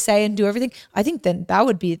listen to what we say and do everything, I think then that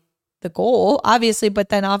would be the goal, obviously. But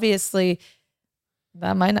then obviously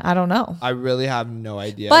that might, I don't know. I really have no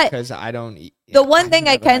idea, because I don't. The one thing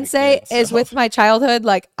I can say is with my childhood,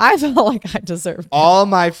 like I felt like I deserved all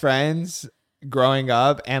my friends growing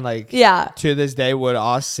up and like to this day would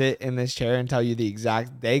all sit in this chair and tell you the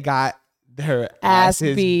exact, they got their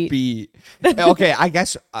asses beat. Okay, I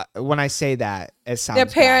guess when I say that, it sounds their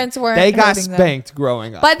parents bad. Weren't they got spanked them.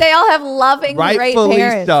 Growing up, but they all have loving, rightfully great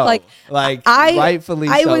parents. So. Like rightfully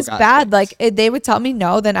I so was bad. Like they would tell me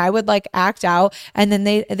no, then I would like act out, and then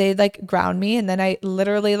they like ground me, and then I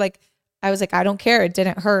literally like I was like, I don't care, it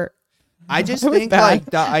didn't hurt. I just think like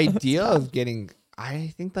the idea of getting.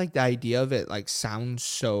 I think like the idea of it like sounds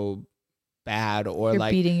so bad, or you're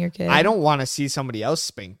like beating your kid. I don't want to see somebody else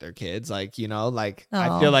spank their kids. Like, you know, like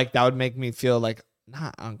I feel like that would make me feel like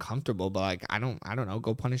not uncomfortable, but like I don't know,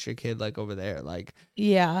 go punish your kid like over there. Like,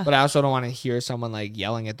 yeah. But I also don't want to hear someone like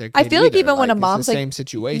yelling at their kid. I feel like even when a mom's like same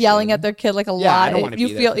situation, yelling at their kid like a lot, you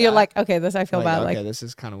feel you're like, okay, I feel bad. Okay, like this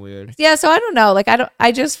is kind of weird. Yeah, so I don't know. Like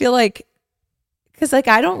I just feel like, because like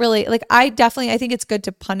I don't really like, I think it's good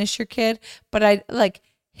to punish your kid, but I like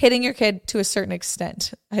hitting your kid to a certain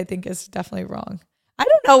extent, I think is definitely wrong. I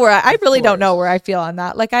don't know where I really don't know where I feel on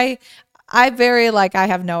that. Like I I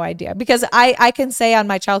have no idea because I can say on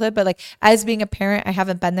my childhood, but like as being a parent, I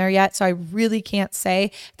haven't been there yet. So I really can't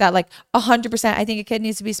say that like 100% I think a kid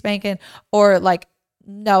needs to be spanking or like,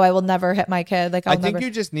 no, I will never hit my kid. Like I think you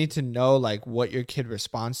just need to know like what your kid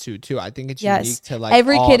responds to too. I think it's unique to like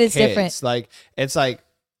every all kid is kids. different. Like it's like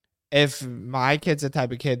if my kid's the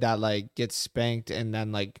type of kid that like gets spanked and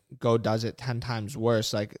then like does it 10 times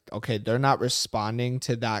worse, like okay, they're not responding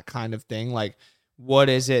to that kind of thing. Like what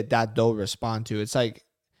is it that they'll respond to? It's like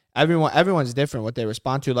everyone's different what they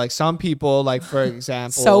respond to. Like some people, like for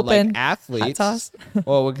example, Soap like and athletes. hot sauce.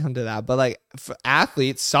 Well, we'll come to that. But like for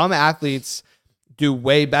athletes, some athletes do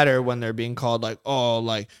way better when they're being called like, oh,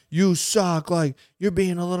 like you suck, like you're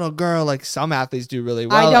being a little girl. Like some athletes do really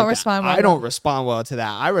well. I don't like respond well. I don't respond well to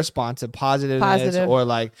that. I respond to positiveness or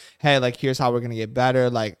like, hey, like here's how we're gonna get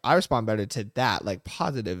better. Like I respond better to that, like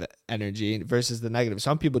positive energy versus the negative.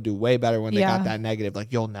 Some people do way better when they got that negative,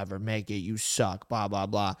 like you'll never make it, you suck, blah blah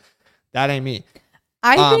blah. That ain't me.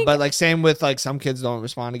 I think, but like same with like some kids don't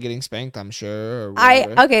respond to getting spanked, I'm sure. Or I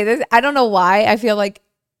don't know why I feel like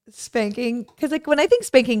spanking, because like when I think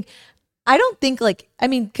spanking, I don't think like, I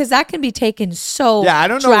mean, because that can be taken so I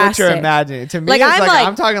don't know drastic. what you're imagining. To me, like, it's like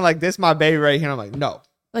I'm talking like this my baby right here. I'm like, no,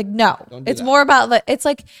 no, it's more about like, it's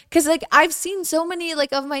like, because like I've seen so many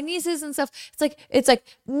like of my nieces and stuff, it's like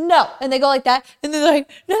no, and they go like that and they're like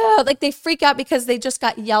no, like they freak out because they just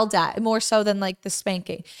got yelled at more so than like the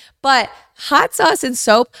spanking. But hot sauce and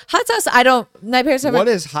soap, my parents what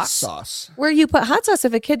is hot sauce? Where you put hot sauce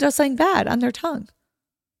if a kid does something bad on their tongue.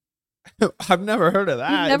 I've never heard of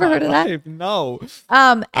that. You've never heard of that? No.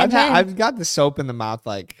 And I've got the soap in the mouth.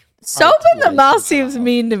 Like soap in the mouth seems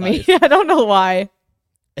mean to me. I don't know why.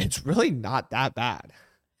 It's really not that bad.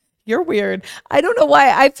 You're weird. I don't know why.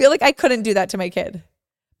 I feel like I couldn't do that to my kid.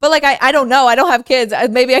 But like I don't know. I don't have kids.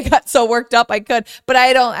 Maybe I got so worked up I could. But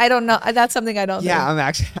I don't know. That's something I don't.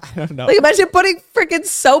 Yeah, do. I don't know. Like imagine putting freaking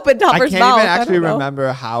soap in Topper's mouth. I can't even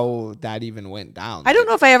remember how that even went down. I don't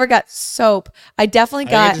know if I ever got soap. I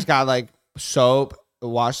definitely I just got like soap.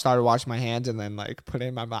 Started washing my hands and then like put it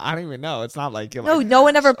in my mouth. I don't even know. It's not like no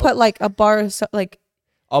one ever soap. Put like a bar of soap, like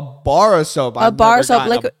a bar of soap. A bar of soap,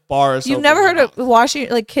 like a bar of soap. You've never heard of washing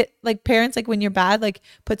like parents like when you're bad like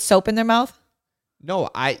put soap in their mouth.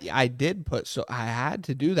 No, I did put I had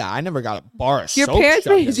to do that. I never got a bar of Your soap. Your parents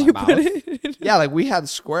made you put it. Yeah, like we had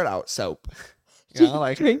squirt out soap. You know,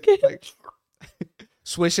 like drink it, like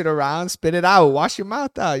swish it around, spit it out, wash your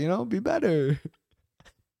mouth out. You know, be better.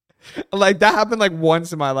 Like that happened like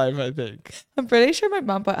once in my life, I think. I'm pretty sure my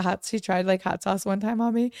mom she tried like hot sauce one time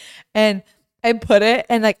on me, and I put it,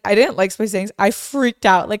 and like I didn't like spicy things. I freaked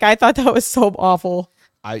out. Like I thought that was so awful.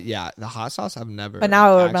 The hot sauce I've never. But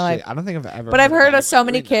now I don't think I've ever. But I've heard of so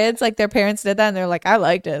many kids like their parents did that, and they're like, I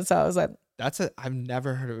liked it, so I was like, I've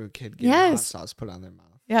never heard of a kid getting hot sauce put on their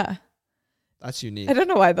mouth. Yeah, that's unique. I don't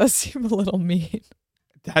know why those seem a little mean.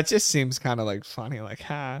 That just seems kind of like funny, like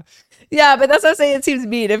Yeah, but that's what I'm saying. It seems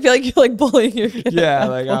mean. I feel like you're like bullying your kid. Yeah,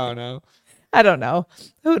 like I don't know. I don't know.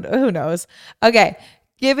 Who knows? Okay,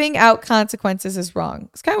 giving out consequences is wrong.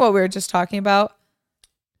 It's kind of what we were just talking about.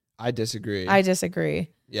 I disagree.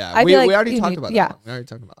 Yeah, we already talked about that. Yeah, one. We already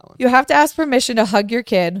talked about that one. You have to ask permission to hug your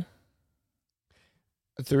kid.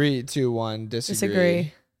 3, 2, 1.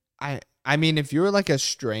 Disagree. I mean, if you were like a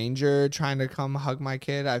stranger trying to come hug my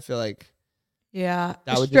kid, I feel like. Yeah.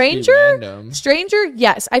 That would just be random. Stranger,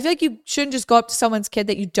 yes. I feel like you shouldn't just go up to someone's kid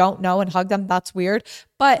that you don't know and hug them. That's weird.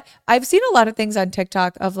 But I've seen a lot of things on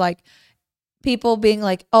TikTok of like people being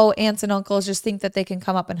like, oh, aunts and uncles just think that they can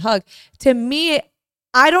come up and hug. To me,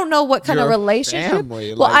 I don't know what kind of relationship.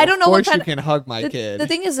 Family. Well, I don't know what kind of. You can hug my kid. The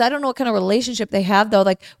thing is, I don't know what kind of relationship they have though.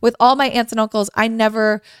 Like with all my aunts and uncles, I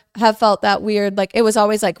never have felt that weird. Like it was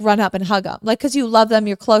always like run up and hug them. Like because you love them,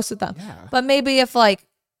 you're close with them. Yeah. But maybe if like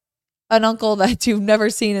an uncle that you've never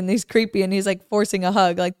seen and he's creepy and he's like forcing a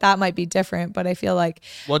hug, like that might be different. But I feel like,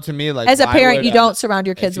 well, to me, like as a parent, you don't surround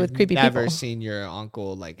your kids with creepy people. Never seen your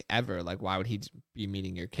uncle like ever. Like, why would he be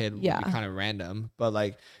meeting your kid? Yeah, would be kind of random. But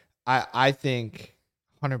like, I think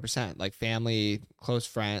 100% like family, close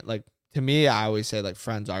friend. Like to me, I always say like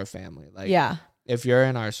friends are family. Like, yeah, if you're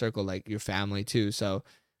in our circle, like you're family too. So.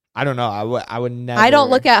 I don't know. I would never. I don't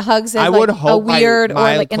look at hugs as like a weird or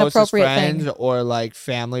like inappropriate friends thing. Or like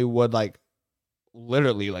family would like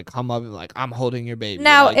literally like come up and like I'm holding your baby.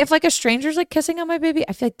 Now, like, if like a stranger's like kissing on my baby,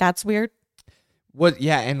 I feel like that's weird. What?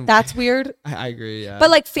 Yeah, and that's weird. I agree. Yeah, but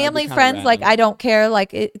like family, friends, like I don't care.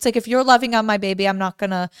 Like it's like if you're loving on my baby, I'm not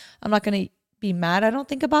gonna be mad. I don't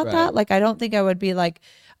think about that. Like I don't think I would be like,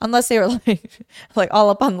 unless they were like all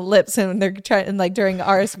up on the lips and they're trying and like during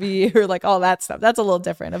RSV or like all that stuff. That's a little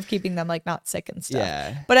different of keeping them like not sick and stuff.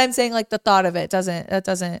 Yeah. But I'm saying like the thought of it doesn't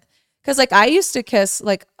because like I used to kiss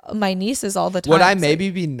like my nieces all the time. Would I maybe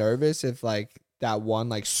be nervous if like that one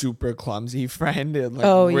like super clumsy friend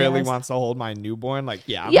really wants to hold my newborn? Like,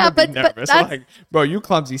 I'm gonna be nervous. Like, bro, you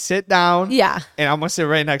clumsy, sit down. Yeah. And I'm gonna sit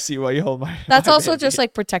right next to you while you hold my That's my also baby. just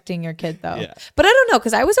like protecting your kid though. Yeah. But I don't know,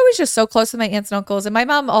 because I was always just so close with my aunts and uncles. And my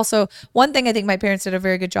mom also, one thing I think my parents did a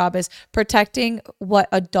very good job is protecting what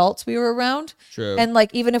adults we were around. True. And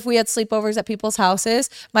like even if we had sleepovers at people's houses,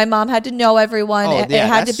 my mom had to know everyone. Oh, it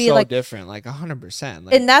had to be so like different, like 100%.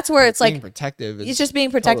 Like, and that's where it's being like protective. It's just being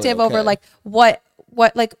protective totally over okay. like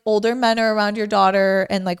what like older men are around your daughter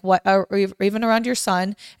and like what or even around your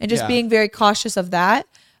son, and just being very cautious of that.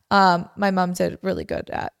 My mom did really good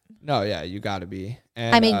at. No, yeah, you got to be.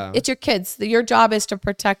 And, I mean, it's your kids. Your job is to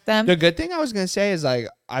protect them. The good thing I was gonna say is like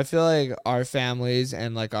I feel like our families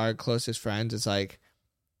and like our closest friends, it's like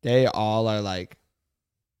they all are like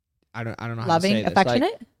I don't know how Loving, to say this.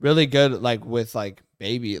 affectionate, like, really good like with like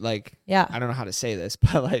baby like yeah. I don't know how to say this,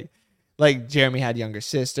 but like Jeremy had younger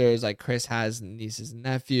sisters, like Chris has nieces and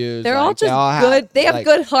nephews. They're like, all just have, good. They have like,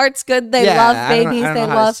 good hearts. Good. They love babies. I don't They know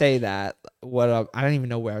how to love. say that. I don't even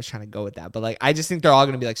know where I was trying to go with that, but like I just think they're all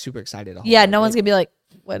gonna be like super excited. Yeah, no one's gonna be like,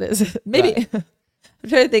 "What is it?" Maybe. Right. I'm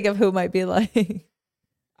trying to think of who might be like.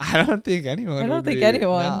 I don't think anyone. I don't think be,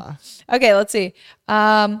 anyone. Nah. Okay, let's see.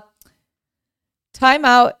 Timeout.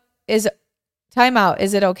 Is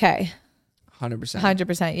it okay? 100%.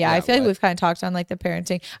 100%. Yeah, I feel like what? we've kind of talked on like the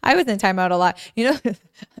parenting. I was in timeout a lot. You know,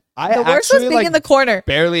 I the worst was actually, being in the corner.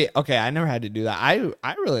 barely. Okay, I never had to do that.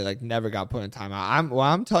 I really like never got put in timeout.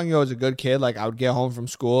 I'm telling you, I was a good kid. Like I would get home from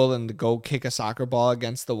school and go kick a soccer ball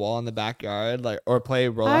against the wall in the backyard, like or play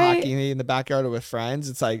roller hockey in the backyard with friends.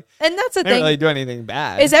 It's like, and that's the I didn't thing. really do anything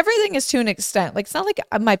bad. Is everything is to an extent. Like it's not like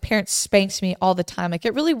my parents spanked me all the time. Like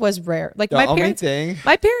it really was rare. Like the my only parents. thing.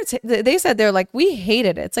 My parents, they said they're like, we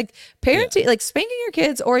hated it. It's like parenting, like spanking your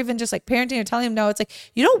kids or even just like parenting or telling them no. It's like,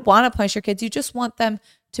 you don't want to punish your kids. You just want them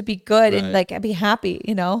to be good and like be happy,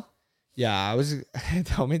 you know? Yeah, I was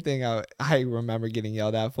the only thing I remember getting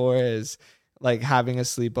yelled at for is like having a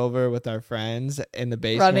sleepover with our friends in the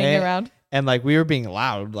basement. Running around. And like we were being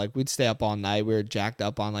loud. Like we'd stay up all night. We were jacked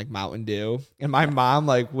up on like Mountain Dew. And my mom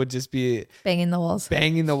like would just be Banging the walls.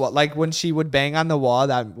 banging the wall. Like when she would bang on the wall,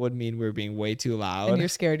 that would mean we were being way too loud. And you're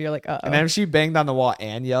scared. You're like, uh-oh. And then if she banged on the wall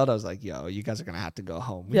and yelled, I was like, yo, you guys are gonna have to go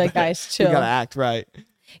home. You're like, guys, chill. We gotta act right.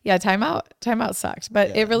 Yeah, timeout sucked.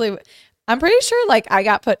 But it really, I'm pretty sure like I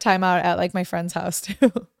got put timeout at like my friend's house too.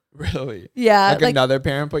 Really? Yeah. Like another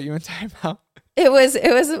parent put you in timeout. It was,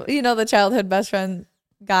 you know, the childhood best friend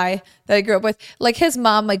guy that I grew up with. Like his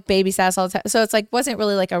mom like babysat us all the time. So it's like wasn't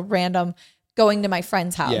really like a random going to my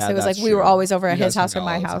friend's house. Yeah, it was like that's we were true. always over at You his guys house or hung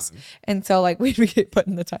out my all the house. time. And so like we'd get put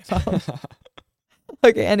in the timeout.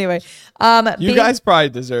 Okay, anyway. You guys probably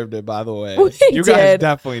deserved it, by the way. We You guys did.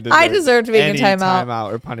 definitely deserved I deserved being in any timeout.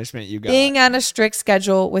 timeout or punishment you got. Being on a strict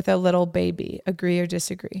schedule with a little baby. Agree or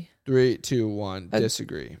disagree? 3, 2, 1.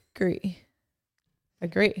 Disagree.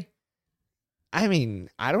 Agree. I mean,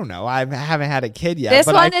 I don't know. I haven't had a kid yet, This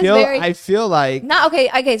but one is I feel like Not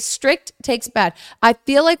okay. Strict takes bad. I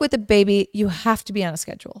feel like with a baby, you have to be on a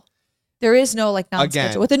schedule. There is no like non-schedule.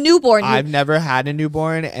 Again, With a newborn, I've never had a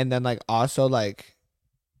newborn, and then like also like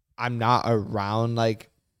I'm not around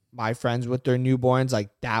like my friends with their newborns like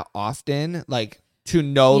that often, like to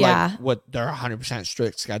know like what their 100%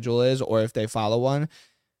 strict schedule is or if they follow one.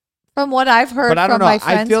 from what I've heard But I don't from know. my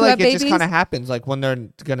friends I feel who like have it babies, just kind of happens like when they're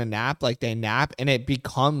gonna nap, like they nap, and it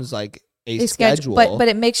becomes like a they schedule. But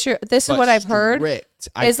it makes your this is but what I've heard strict,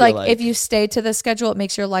 I is feel like if you stay to the schedule, it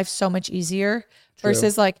makes your life so much easier True.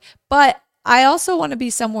 versus like. But I also want to be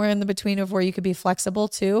somewhere in the between of where you could be flexible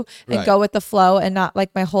too and Right. go with the flow and not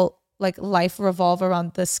like my whole like life revolve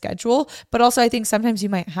around the schedule. But also I think sometimes you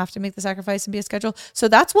might have to make the sacrifice and be a schedule. So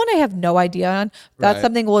that's one I have no idea on. That's Right.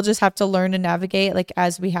 something we'll just have to learn and navigate like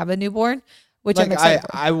as we have a newborn, which like I'm excited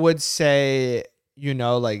for. I would say, you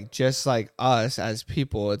know, like just like us as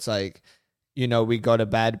people, it's like, you know, we go to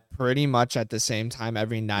bed pretty much at the same time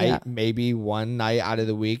every night. Yeah. Maybe one night out of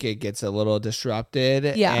the week it gets a little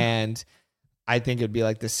disrupted. Yeah. And I think it'd be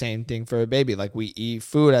like the same thing for a baby. Like we eat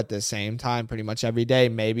food at the same time pretty much every day.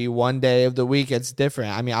 Maybe one day of the week it's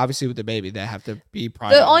different. I mean, obviously with the baby, they have to be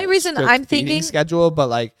probably The on only a reason strict I'm feeding thinking- schedule, but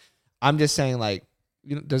like I'm just saying like,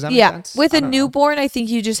 you know, does that make Yeah, sense? with I a don't know. newborn, I think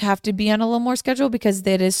you just have to be on a little more schedule because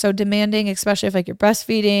it is so demanding, especially if like you're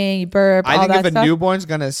breastfeeding, you burp, I all think that if a stuff. newborn's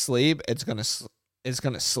gonna sleep, it's gonna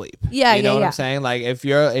sleep. Yeah, you know yeah, what yeah. I'm saying? Like if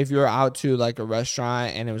you're out to like a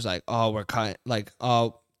restaurant and it was like, oh, we're cutting like,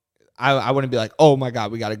 oh, I wouldn't be like, oh my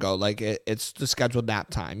God, we got to go. Like it's the scheduled nap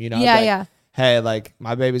time, you know? Yeah, Like, yeah. hey, like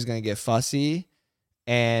my baby's going to get fussy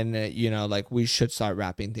and, like we should start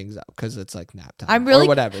wrapping things up because it's like nap time I'm really or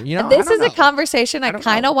whatever. You know, this I don't is a know. conversation I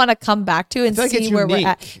kind of want to come back to and feel like it's see where we're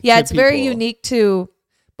at. unique Yeah, to it's very people. unique to.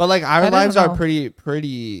 But like I our don't lives are know.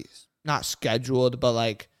 pretty not scheduled, but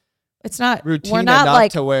like It's not. routine We're not enough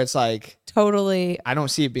like to where it's like, totally. I don't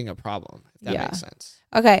see it being a problem, if that Yeah. makes sense.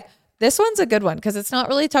 Okay. This one's a good one because it's not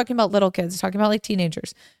really talking about little kids. It's talking about like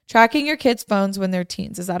teenagers. Tracking your kids' phones when they're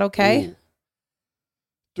teens. Is that okay? Ooh.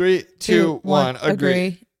 3, 2, 1,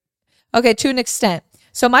 agree. Okay, to an extent.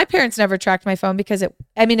 So my parents never tracked my phone because it was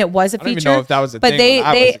a I don't even feature. know if that was a But thing when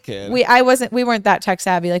I was a kid. we weren't that tech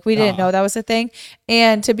savvy. Like we didn't know that was a thing.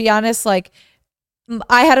 And to be honest, like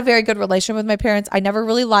I had a very good relation with my parents. I never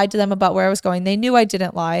really lied to them about where I was going. They knew I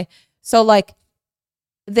didn't lie. So like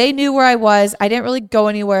they knew where I was. I didn't really go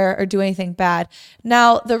anywhere or do anything bad.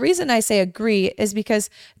 Now, the reason I say agree is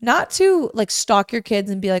because not to like stalk your kids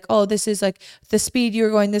and be like, oh, this is like the speed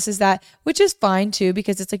you're going, this is that, which is fine too,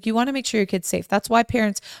 because it's like you want to make sure your kid's safe. That's why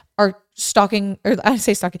parents are stalking, or I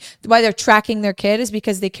say stalking, why they're tracking their kid is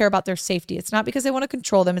because they care about their safety. It's not because they want to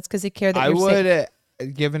control them. It's because they care that I you're safe.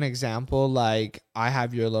 would give an example, like I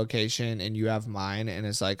have your location and you have mine, and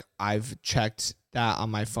it's like I've checked that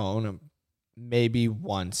on my phone maybe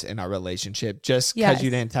once in our relationship just because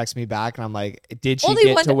you Yes. didn't text me back, and I'm like, did she Only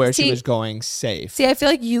get one- to where see- she was going safe? See, I feel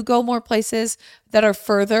like you go more places that are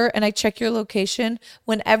further, and I check your location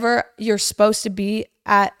whenever you're supposed to be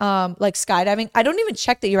at like skydiving. I don't even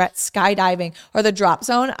check that you're at skydiving or the drop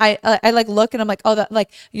zone. I like look and I'm like, oh, that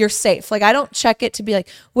like you're safe. Like I don't check it to be like,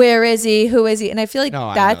 where is he? Who is he? And I feel like No,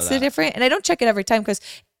 I know that's the that. different. And I don't check it every time because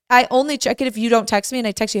I only check it if you don't text me and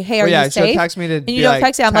I text you, hey, are Well, you so safe? text me to and be you don't like,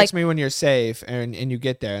 text me, I'm like, me when you're safe, and you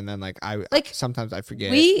get there, and then like sometimes I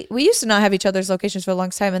forget. we used to not have each other's locations for a long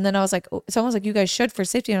time, and then I was like, someone was like, you guys should for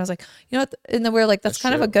safety, and I was like, you know what? And then we were like, that's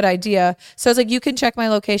kind of a true. good idea. So it's like you can check my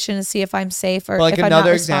location and see if I'm safe or But like if I'm not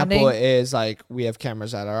another responding. example is like we have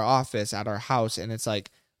cameras at our office, at our house, and it's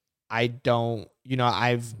like I don't,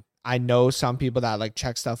 I know some people that like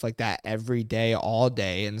check stuff like that every day, all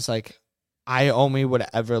day, and it's like I only would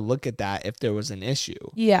ever look at that if there was an issue.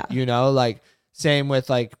 Yeah. Like same with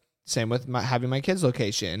having my kids'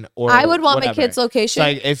 location, or I would want whatever. my kids' location.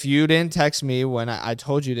 It's like if you didn't text me when I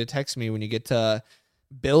told you to text me when you get to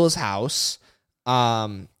Bill's house,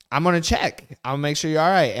 I'm gonna check. I'll make sure you're all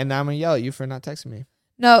right, and I'm gonna yell at you for not texting me.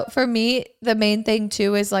 No, for me, the main thing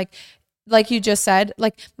too is like you just said,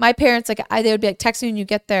 like my parents, like they would be like, text me when you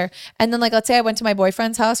get there. And then like, let's say I went to my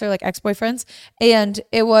boyfriend's house or like ex-boyfriend's, and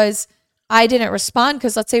it was, I didn't respond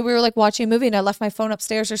because let's say we were like watching a movie and I left my phone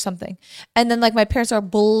upstairs or something. And then like my parents are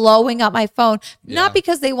blowing up my phone, not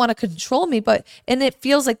because they want to control me, and it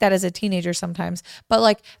feels like that as a teenager sometimes. But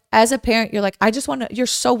like as a parent, you're like, you're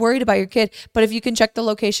so worried about your kid. But if you can check the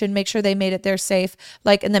location, make sure they made it there safe,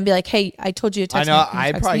 like, and then be like, hey, I told you to text me. I know Can you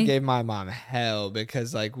I text probably me? gave my mom hell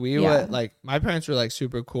because like we Yeah. would like my parents were like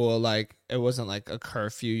super cool. Like it wasn't like a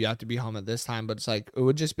curfew, you have to be home at this time, but it's like it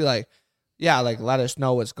would just be like, yeah, like let us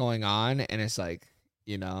know what's going on. And it's like,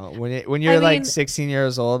 when you're like 16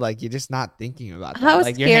 years old, like you're just not thinking about that. How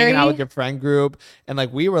Like you're hanging out scary. with your friend group, and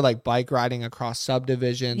like we were like bike riding across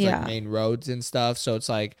subdivisions, Yeah. like main roads and stuff. So it's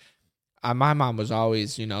like my mom was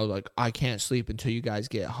always, like, I can't sleep until you guys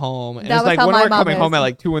get home. And That it's was like how when my we're mom coming home is. at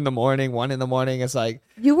like 2 a.m, 1 a.m, it's like,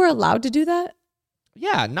 You were allowed to do that?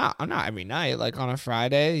 yeah, not every night. Like on a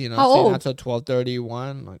Friday, How staying old? out till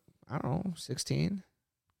 12:31. Like I don't know, 16.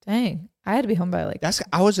 Dang. I had to be home by like,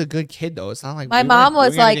 I was a good kid though. It's not like My we mom weren't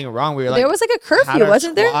was doing like, anything wrong. We were like there was like a had curfew, our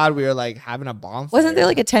wasn't there? squad, we were like having a bonfire. Wasn't there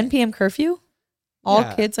like a 10 p.m. curfew? All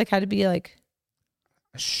Yeah. kids like had to be like,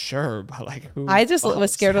 Sure, but like who? I just was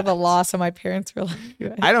follows scared of the that? law. So my parents were like,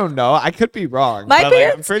 I don't know. I could be wrong. My but, like, I'm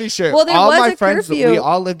parents- pretty sure. well, there all was my a friends, curfew. we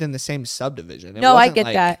all lived in the same subdivision. It no, I wasn't get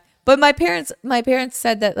like- that. But my parents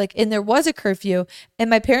said that like, and there was a curfew, and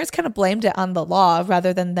my parents kind of blamed it on the law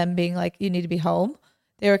rather than them being like, you need to be home.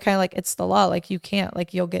 They were kind of like, it's the law. Like you can't,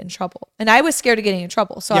 like you'll get in trouble. And I was scared of getting in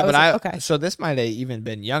trouble. So I was like, okay. So this might have even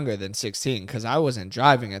been younger than 16 because I wasn't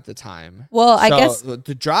driving at the time. Well, I So, guess,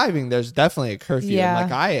 the driving, there's definitely a curfew. Yeah.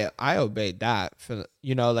 And like I obeyed that for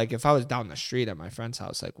like if I was down the street at my friend's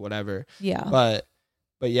house, like whatever. yeah.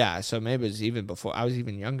 But yeah, so maybe it was even before I was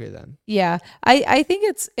even younger then. Yeah. I think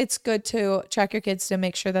it's good to track your kids to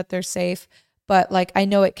make sure that they're safe. But like, I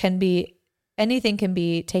know anything can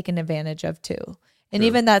be taken advantage of too. And True.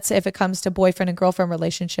 even that's if it comes to boyfriend and girlfriend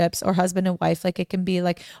relationships or husband and wife, like it can be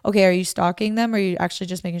like, okay, are you stalking them or are you actually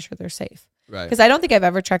just making sure they're safe? Right. Because I don't think I've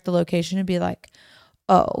ever checked the location and be like,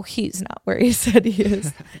 oh, he's not where he said he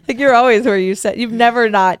is. Like, you're always where you said. You've never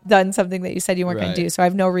not done something that you said you weren't going to do. So I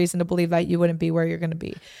have no reason to believe that you wouldn't be where you're going to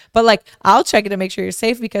be. But like, I'll check it to make sure you're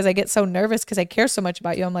safe because I get so nervous because I care so much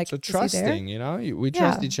about you. I'm like, so is he trusting, there? you know, we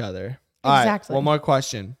trust each other. All Exactly. right, one more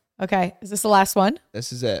question. Okay. Is this the last one?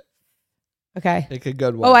 This is it. Okay. Pick a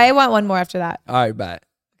good one. Oh, I want one more after that. All right, bet.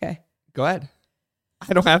 Okay. Go ahead.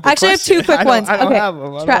 I don't have. Actually, I have two quick ones. I don't Okay. have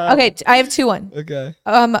them. Okay. I have two ones. Okay.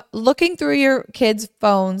 Looking through your kids'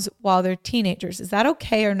 phones while they're teenagers, is that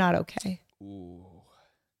okay or not okay? Ooh.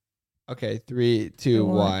 Okay, 3, 2,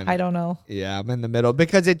 1. I don't know. Yeah, I'm in the middle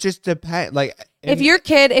because it just depends. Like, If your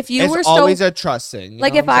kid, if you it's were always so a trust thing.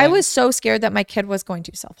 like, if I was so scared that my kid was going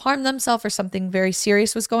to self-harm themselves or something very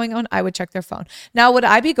serious was going on, I would check their phone. Now, would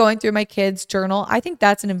I be going through my kid's journal? I think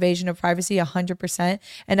that's an invasion of privacy, 100%.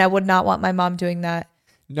 And I would not want my mom doing that.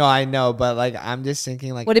 No, I know, but like, I'm just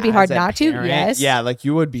thinking, like, Would it be as hard a not to? parent, Yes. Yeah, like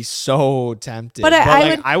you would be so tempted. But like,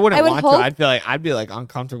 I wouldn't I would want hope- to. I'd be like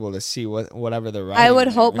uncomfortable to see whatever they're writing. I would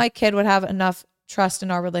hope there. my kid would have enough trust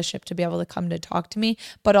in our relationship to be able to come to talk to me.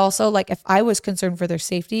 But also, like, if I was concerned for their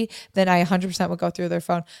safety, then I 100% would go through their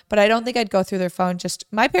phone. But I don't think I'd go through their phone. Just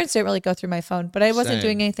my parents didn't really go through my phone, but I wasn't Same.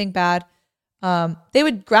 doing anything bad. They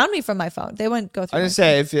would ground me from my phone. They wouldn't go through. I my just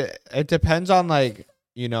say if it depends on, like,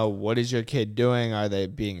 you know, what is your kid doing? Are they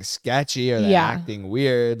being sketchy? Are they Yeah. acting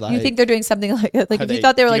weird? Like, you think they're doing something like are if you they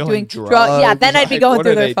thought they were like doing dealing drugs, yeah, then I'd be Like, going what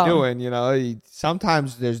through are their they phone. doing? You know,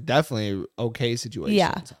 sometimes there's definitely okay situations.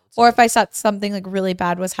 Yeah. Or if I thought something like really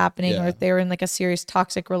bad was happening, Yeah. or if they were in like a serious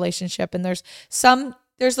toxic relationship, and there's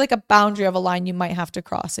like a boundary of a line you might have to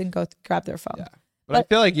cross and go grab their phone. Yeah. But I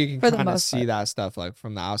feel like you for can the kind of most see part. that stuff like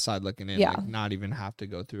from the outside looking in, Yeah. like not even have to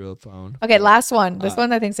go through a phone. Okay, last one. This Uh,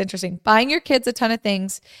 one I think is interesting. Buying your kids a ton of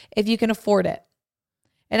things if you can afford it.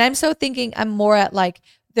 And I'm so thinking I'm more at like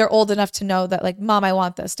they're old enough to know that like, Mom, I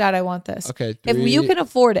want this. Dad, I want this. Okay. If you can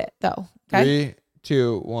afford it though. Okay. 3,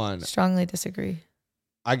 2, 1. Strongly disagree.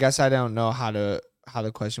 I guess I don't know how the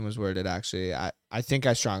question was worded actually. I think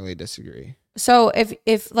I strongly disagree. So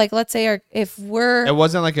if like let's say if we're It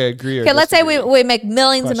wasn't like a agree or okay, let's say disagree. we make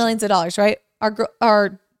millions and Question. millions of dollars, right?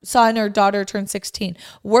 Our son or daughter turned 16.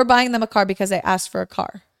 We're buying them a car because they asked for a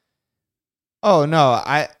car. Oh no,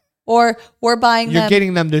 Or we're buying you're them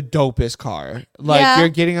getting them the dopest car. Like Yeah. you're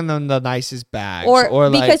getting them the nicest bags. or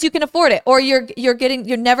like because you can afford it. Or you're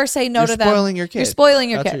never say no you're to them. spoiling your kid. You're spoiling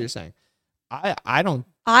your That's kid. what you're saying. I don't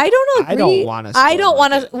I don't agree. I don't wanna I spoil don't my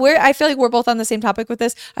want to. kid. I feel like we're both on the same topic with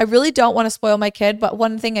this. I really don't want to spoil my kid, but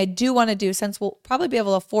one thing I do want to do, since we'll probably be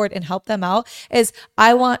able to afford and help them out, is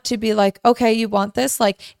I want to be like, okay, you want this?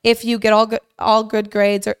 Like, if you get all good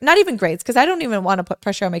grades, or not even grades, because I don't even want to put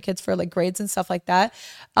pressure on my kids for like grades and stuff like that.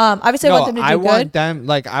 Obviously, I want them to do want good. them,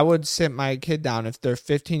 like, I would sit my kid down if they're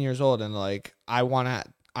 15 years old and like I want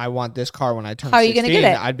this car when I turn 16. How are you gonna get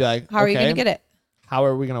it? I'd be like, How are you okay, going to get it? how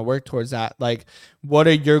are we going to work towards that? Like, what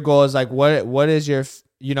are your goals? Like, what is your,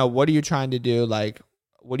 you know, what are you trying to do? Like,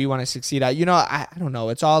 what do you want to succeed at? You know, I don't know.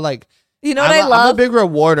 It's all like, You know what I'm I love? I'm a big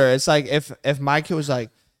rewarder. It's like if my kid was like,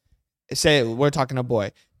 say we're talking a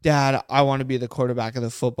boy, Dad, I want to be the quarterback of the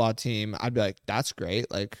football team. I'd be like, that's great.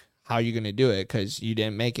 Like, how are you going to do it? Because you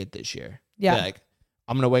didn't make it this year. Yeah. Be like,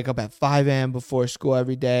 I'm going to wake up at 5 a.m. before school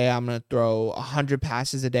every day. I'm going to throw 100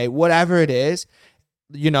 passes a day, whatever it is,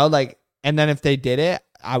 you know, like, and then if they did it,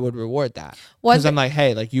 I would reward that. Because I'm like,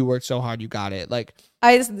 hey, like, you worked so hard, you got it. Like,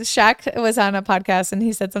 Shaq was on a podcast and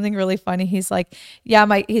he said something really funny. He's like, yeah,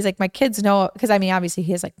 my kids know, because I mean, obviously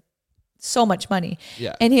he has like so much money.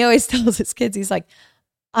 yeah, And he always tells his kids, he's like,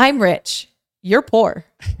 I'm rich. You're poor.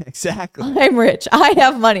 exactly. I'm rich. I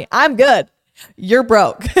have money. I'm good. You're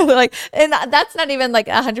broke. Like, and that's not even like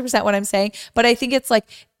 100% what I'm saying. But I think it's like,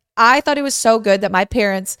 I thought it was so good that my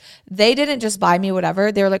parents, they didn't just buy me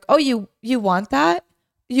whatever. They were like, oh, you want that?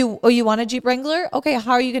 You want a Jeep Wrangler? Okay,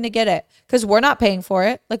 how are you going to get it? Because we're not paying for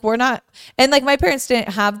it. Like, we're not. And like, my parents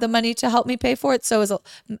didn't have the money to help me pay for it. So it was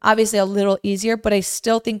obviously a little easier, but I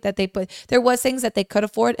still think that there was things that they could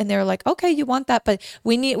afford. And they were like, okay, you want that, but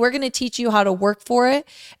we're going to teach you how to work for it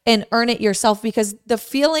and earn it yourself, because the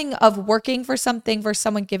feeling of working for something versus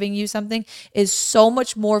someone giving you something is so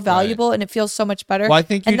much more valuable, and it feels so much better. Well, I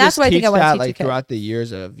think you and that's just what I teach think I want to that teach like a kid. throughout the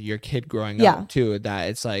years of your kid growing Yeah. up too, that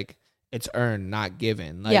it's like, it's earned, not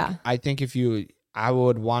given. Like, Yeah. I think I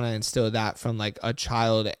would want to instill that from like a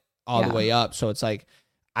child all Yeah. the way up. So it's like,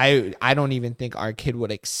 I don't even think our kid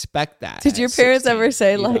would expect that. Did at your parents 16, ever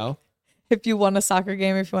say you like, know? if you won a soccer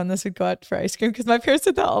game, if you won this, we'd go out for ice cream? Because my parents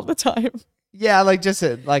did that all the time. Yeah, like just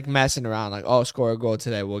like messing around, like, oh, score a goal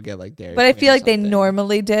today, we'll get like Dairy But I Queen feel or like they something.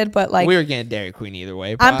 normally did, but like we were getting Dairy Queen either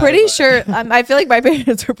way. I'm probably, pretty but- sure. I feel like my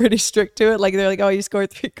parents were pretty strict to it. Like they're like, "Oh, you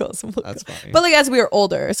scored 3 goals." That's funny. But like as we were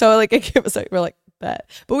older, so like it gave us like we're like that.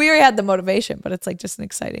 But we already had the motivation. But it's like just an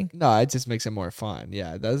exciting. No, it just makes it more fun.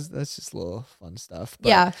 Yeah, that's just a little fun stuff. But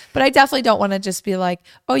Yeah, but I definitely don't want to just be like,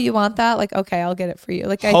 "Oh, you want that? Like, okay, I'll get it for you."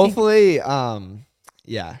 Like, I think, hopefully,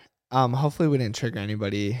 yeah. Hopefully we didn't trigger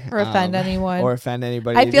anybody or offend anyone. or offend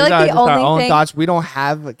anybody. I feel These like are the just our only own thing- thoughts. We don't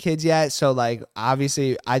have kids yet, so like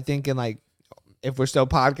obviously, I think in like if we're still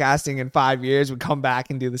podcasting in 5 years, we come back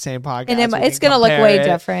and do the same podcast, and we it's can gonna look way compare it.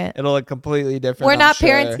 different. It'll look completely different. We're I'm not sure.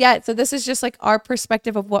 parents yet, so this is just like our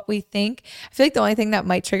perspective of what we think. I feel like the only thing that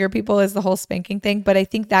might trigger people is the whole spanking thing, but I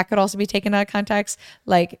think that could also be taken out of context.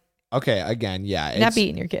 Like, Okay, again, yeah, not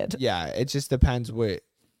beating your kid. Yeah, it just depends what.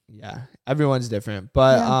 Yeah, everyone's different,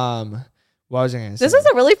 but what was I gonna say? This is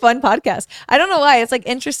a really fun podcast. I don't know why. It's like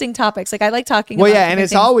interesting topics. Like I like talking Well, about yeah, and different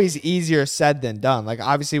it's things. always easier said than done. Like,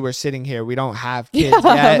 obviously, we're sitting here. We don't have kids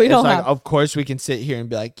Yeah, yet. we It's don't like, have. of course, we can sit here and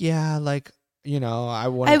be like, yeah, like, you know, I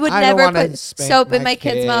would never put soap in my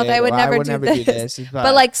kid's mouth. I would never do this.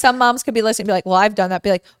 But like some moms could be listening and be like, well, I've done that.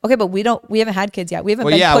 Be like, okay, but we haven't had kids yet. We haven't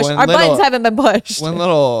Well, been yeah, pushed. when Our little- buttons haven't been pushed. when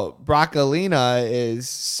little Broccolina is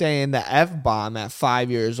saying the F-bomb at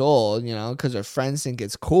 5 years old, you know, because her friends think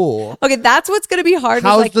it's cool. Okay, that's what's going to be hard. is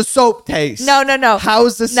How's like, the soap taste? No.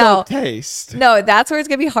 How's the No. soap taste? No, that's where it's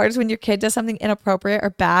going to be hard is when your kid does something inappropriate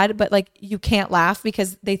or bad, but like you can't laugh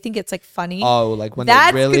because they think it's like funny. Oh, like when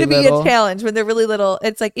That's they're really gonna be little? a challenge when they're really little.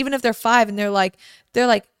 It's like even if they're 5 and they're like,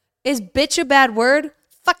 is bitch a bad word?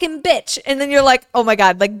 Fucking bitch. And then you're like, oh my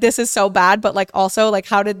God, like this is so bad, but like also like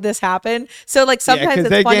how did this happen? So like sometimes Yeah, because it's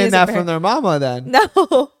they're funny getting as a that parent. from their mama then.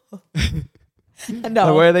 No. Like,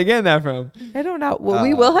 No. where are they getting that from? I don't know. Well,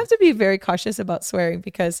 we will have to be very cautious about swearing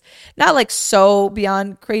because not like so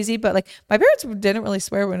beyond crazy, but like my parents didn't really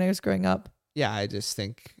swear when I was growing up. Yeah, I just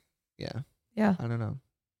think, Yeah. I don't know.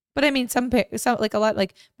 But I mean, some like a lot,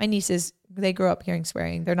 like my nieces, they grew up hearing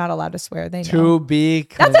swearing. They're not allowed to swear. They know. To be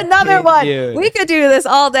That's another one. continued. We could do this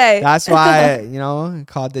all day. That's why, you know,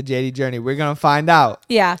 called the JD Journey. We're going to find out.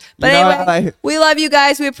 Yeah. But You know, anyway, like- we love you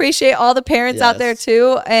guys. We appreciate all the parents out there Yes.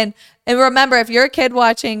 too. And remember, if you're a kid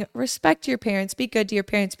watching, respect your parents. Be good to your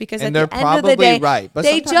parents because And at they're the end of the probably day, right, but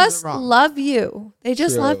they sometimes just they're wrong. love you. They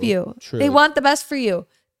just True, love you. true. They want the best for you.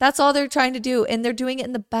 That's all they're trying to do. And they're doing it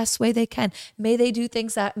in the best way they can. May they do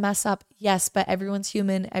things that mess up? Yes, but everyone's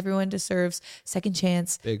human. Everyone deserves second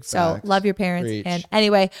chance. Big So facts. love your parents. Preach. And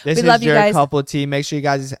anyway, This we is love you your guys. couple tea. Make sure you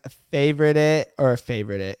guys favorite it.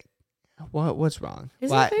 What's wrong? Is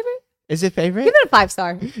Why- it a favorite? Is it favorite? Give it a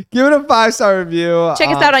 5-star. Give it a 5-star review. Check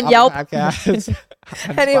us out on Apple Yelp. Podcasts,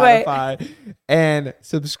 on Anyway. Spotify, and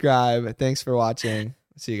subscribe. Thanks for watching.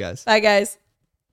 See you guys. Bye, guys.